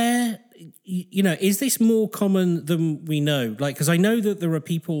 Where, is this more common than we know? Like, because I know that there are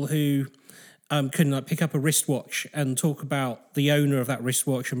people who can pick up a wristwatch and talk about the owner of that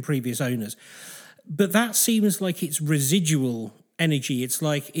wristwatch and previous owners. But that seems like it's residual energy. It's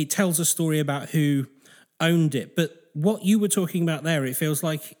like it tells a story about who owned it. But what you were talking about there, it feels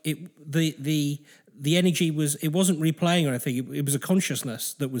like the energy wasn't replaying or anything. It was a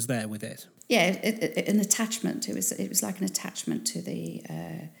consciousness that was there with it. Yeah, an attachment. It was like an attachment to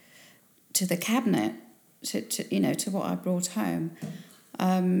the cabinet, to what I brought home.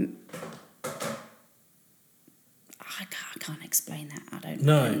 I can't explain that. I don't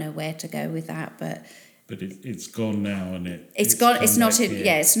know where to go with that, but it's gone now, and it's gone. It's not in.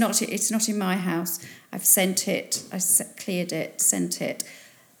 Yeah, it's not. It's not in my house. I've sent it. Cleared it. Sent it.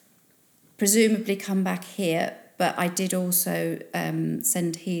 Presumably come back here. But I did also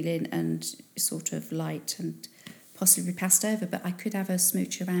send healing and sort of light, and possibly passed over. But I could have a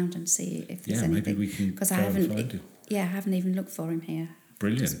smooch around and see if there's anything. Maybe we can because I and find him. Yeah, I haven't even looked for him here.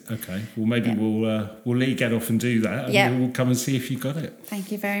 Brilliant. Okay. Well, maybe we'll let you get off and do that, and we'll come and see if you got it.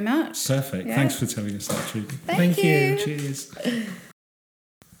 Thank you very much. Perfect. Yeah. Thanks for telling us that, Trudy. Thank you. Cheers.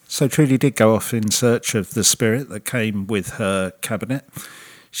 So Trudy did go off in search of the spirit that came with her cabinet.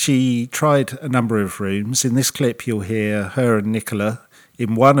 She tried a number of rooms. In this clip, you'll hear her and Nicola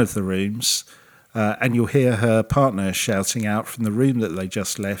in one of the rooms, and you'll hear her partner shouting out from the room that they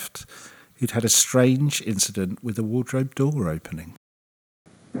just left, who'd had a strange incident with a wardrobe door opening.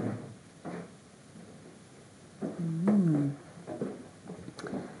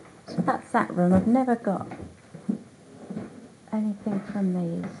 So that's that room. I've never got anything from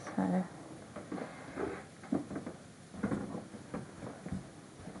these, so...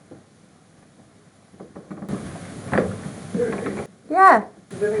 Yeah.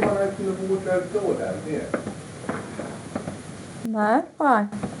 Did anyone open the wardrobe door down here? No, why?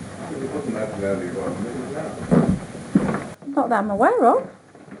 It wasn't open earlier on, it was now. Not that I'm aware of.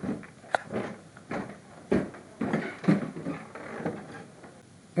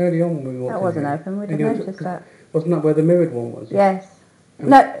 Early on when we walked That in wasn't here, open. We'd and have you- noticed that. Wasn't that where the mirrored one was? Yes.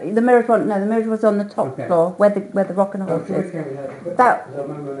 No, the mirrored one. No, the mirrored was on the top Okay. floor where the rock and Oh, horse so is. we came here, because That- I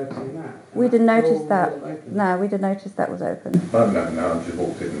remember noticing that. We didn't notice Oh, that. open. No, we didn't notice that was open. I've never now, I've just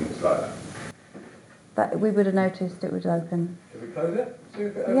walked in and it's like that. That we would have noticed it was open. Should we close it? See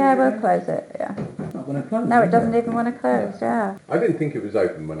if it opens Yeah, we'll again? close it. Yeah. It's not going to close. No, it is doesn't even want to close. Yeah. I didn't think it was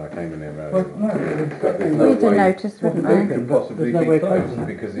open when I came in here earlier. Well, no, there's We didn't notice, wouldn't It we? could possibly There's no be way closed closing it.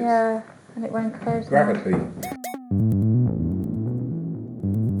 because it's Yeah, and it won't close now. gravity.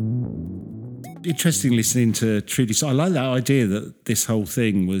 Interesting listening to Trudy. So I like that idea that this whole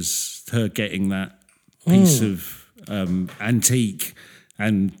thing was her getting that piece of antique,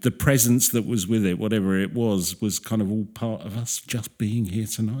 and the presence that was with it, whatever it was kind of all part of us just being here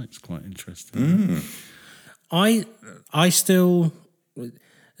tonight. It's quite interesting. I still,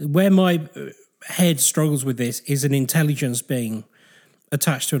 where my head struggles with this is an intelligence being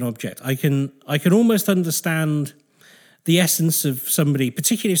attached to an object. I can almost understand the essence of somebody,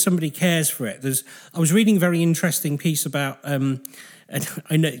 particularly if somebody cares for it. I was reading a very interesting piece about, and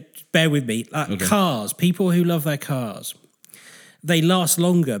I know, bear with me, cars. People who love their cars, they last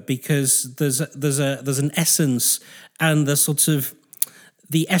longer because there's an essence, and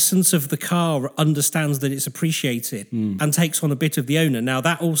the essence of the car understands that it's appreciated and takes on a bit of the owner. Now,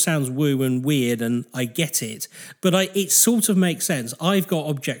 that all sounds woo and weird, and I get it, but it sort of makes sense. I've got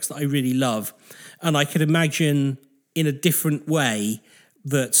objects that I really love, and I could imagine in a different way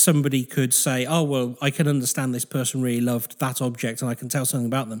that somebody could say, oh, well, I can understand this person really loved that object and I can tell something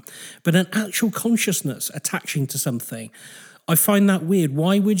about them. But an actual consciousness attaching to something, I find that weird.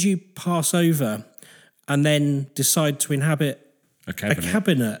 Why would you pass over and then decide to inhabit a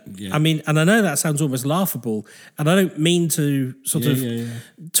cabinet? Yeah. I mean, and I know that sounds almost laughable, and I don't mean to sort of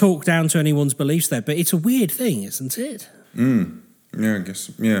talk down to anyone's beliefs there, but it's a weird thing, isn't it? Yeah, I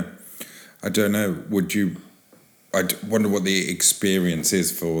guess. Yeah, I don't know. I wonder what the experience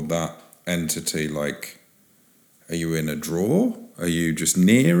is for that entity. Like, are you in a drawer? Are you just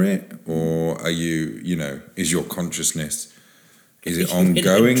near it, or are you? Is your consciousness? Is it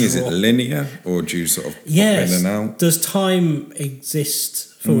ongoing? Is it linear, or do you sort of pop in and out? Does time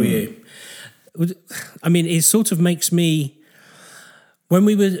exist for you? I mean, it sort of makes me. When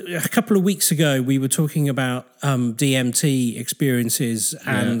we were a couple of weeks ago, we were talking about DMT experiences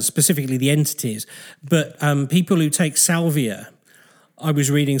and specifically the entities, but people who take salvia. I was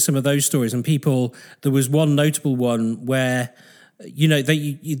reading some of those stories, and there was one notable one where,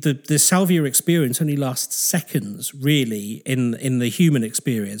 the salvia experience only lasts seconds, really, in the human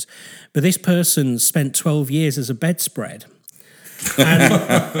experience. But this person spent 12 years as a bedspread. And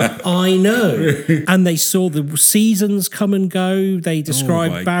I know. And they saw the seasons come and go. They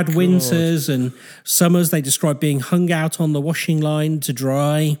described bad winters and summers. They described being hung out on the washing line to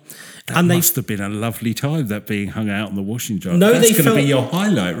dry. That must have been a lovely time, that being hung out on the washing line. No, that's going to be your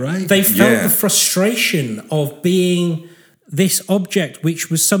highlight, right? They felt the frustration of being this object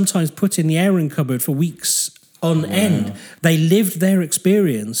which was sometimes put in the airing cupboard for weeks on end. They lived their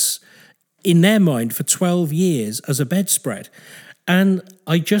experience in their mind for 12 years as a bedspread. And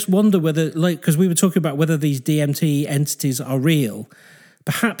I just wonder whether, because we were talking about whether these DMT entities are real,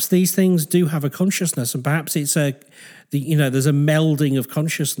 perhaps these things do have a consciousness, and perhaps it's there's a melding of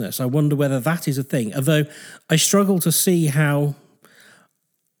consciousness. I wonder whether that is a thing. Although I struggle to see how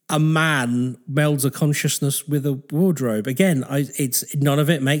a man melds a consciousness with a wardrobe. Again, none of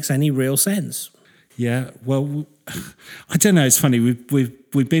it makes any real sense. Yeah, well, I don't know. It's funny.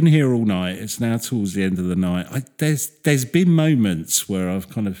 We've been here all night. It's now towards the end of the night. There's been moments where I've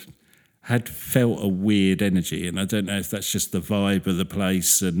kind of had felt a weird energy, and I don't know if that's just the vibe of the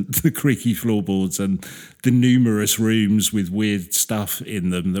place and the creaky floorboards and the numerous rooms with weird stuff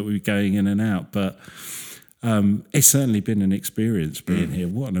in them that we're going in and out. But it's certainly been an experience being here.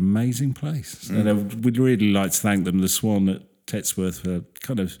 What an amazing place! And I would really like to thank them, the Swan at Tetsworth, for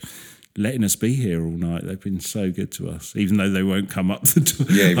kind of letting us be here all night. They've been so good to us, even though they won't come up the door.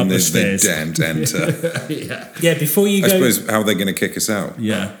 Yeah, even up though the they stairs. daren't enter. Yeah, before you I go... suppose, how are they going to kick us out?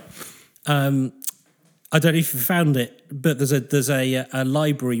 Yeah. I don't know if you found it, but there's a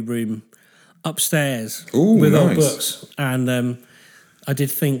library room upstairs with old books. And I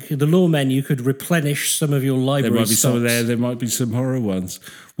did think the lawmen, you could replenish some of your library There might be stocks. some there. There might be some horror ones.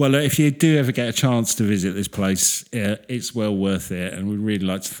 Well, if you do ever get a chance to visit this place, it's well worth it. And we'd really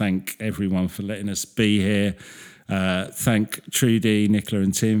like to thank everyone for letting us be here. Thank Trudy, Nicola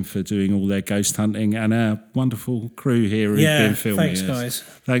and Tim for doing all their ghost hunting, and our wonderful crew here who've been filming thanks, us. guys.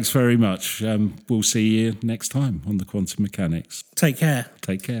 Thanks very much. We'll see you next time on the Quantum Mechanics. Take care.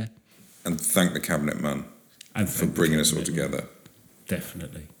 Take care. And thank the Cabinet Man And for bringing us all together.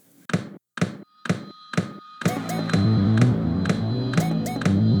 definitely.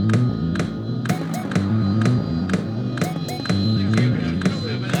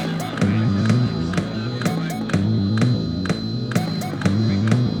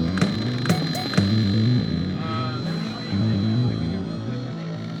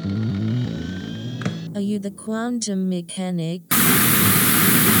 Are you the quantum mechanics?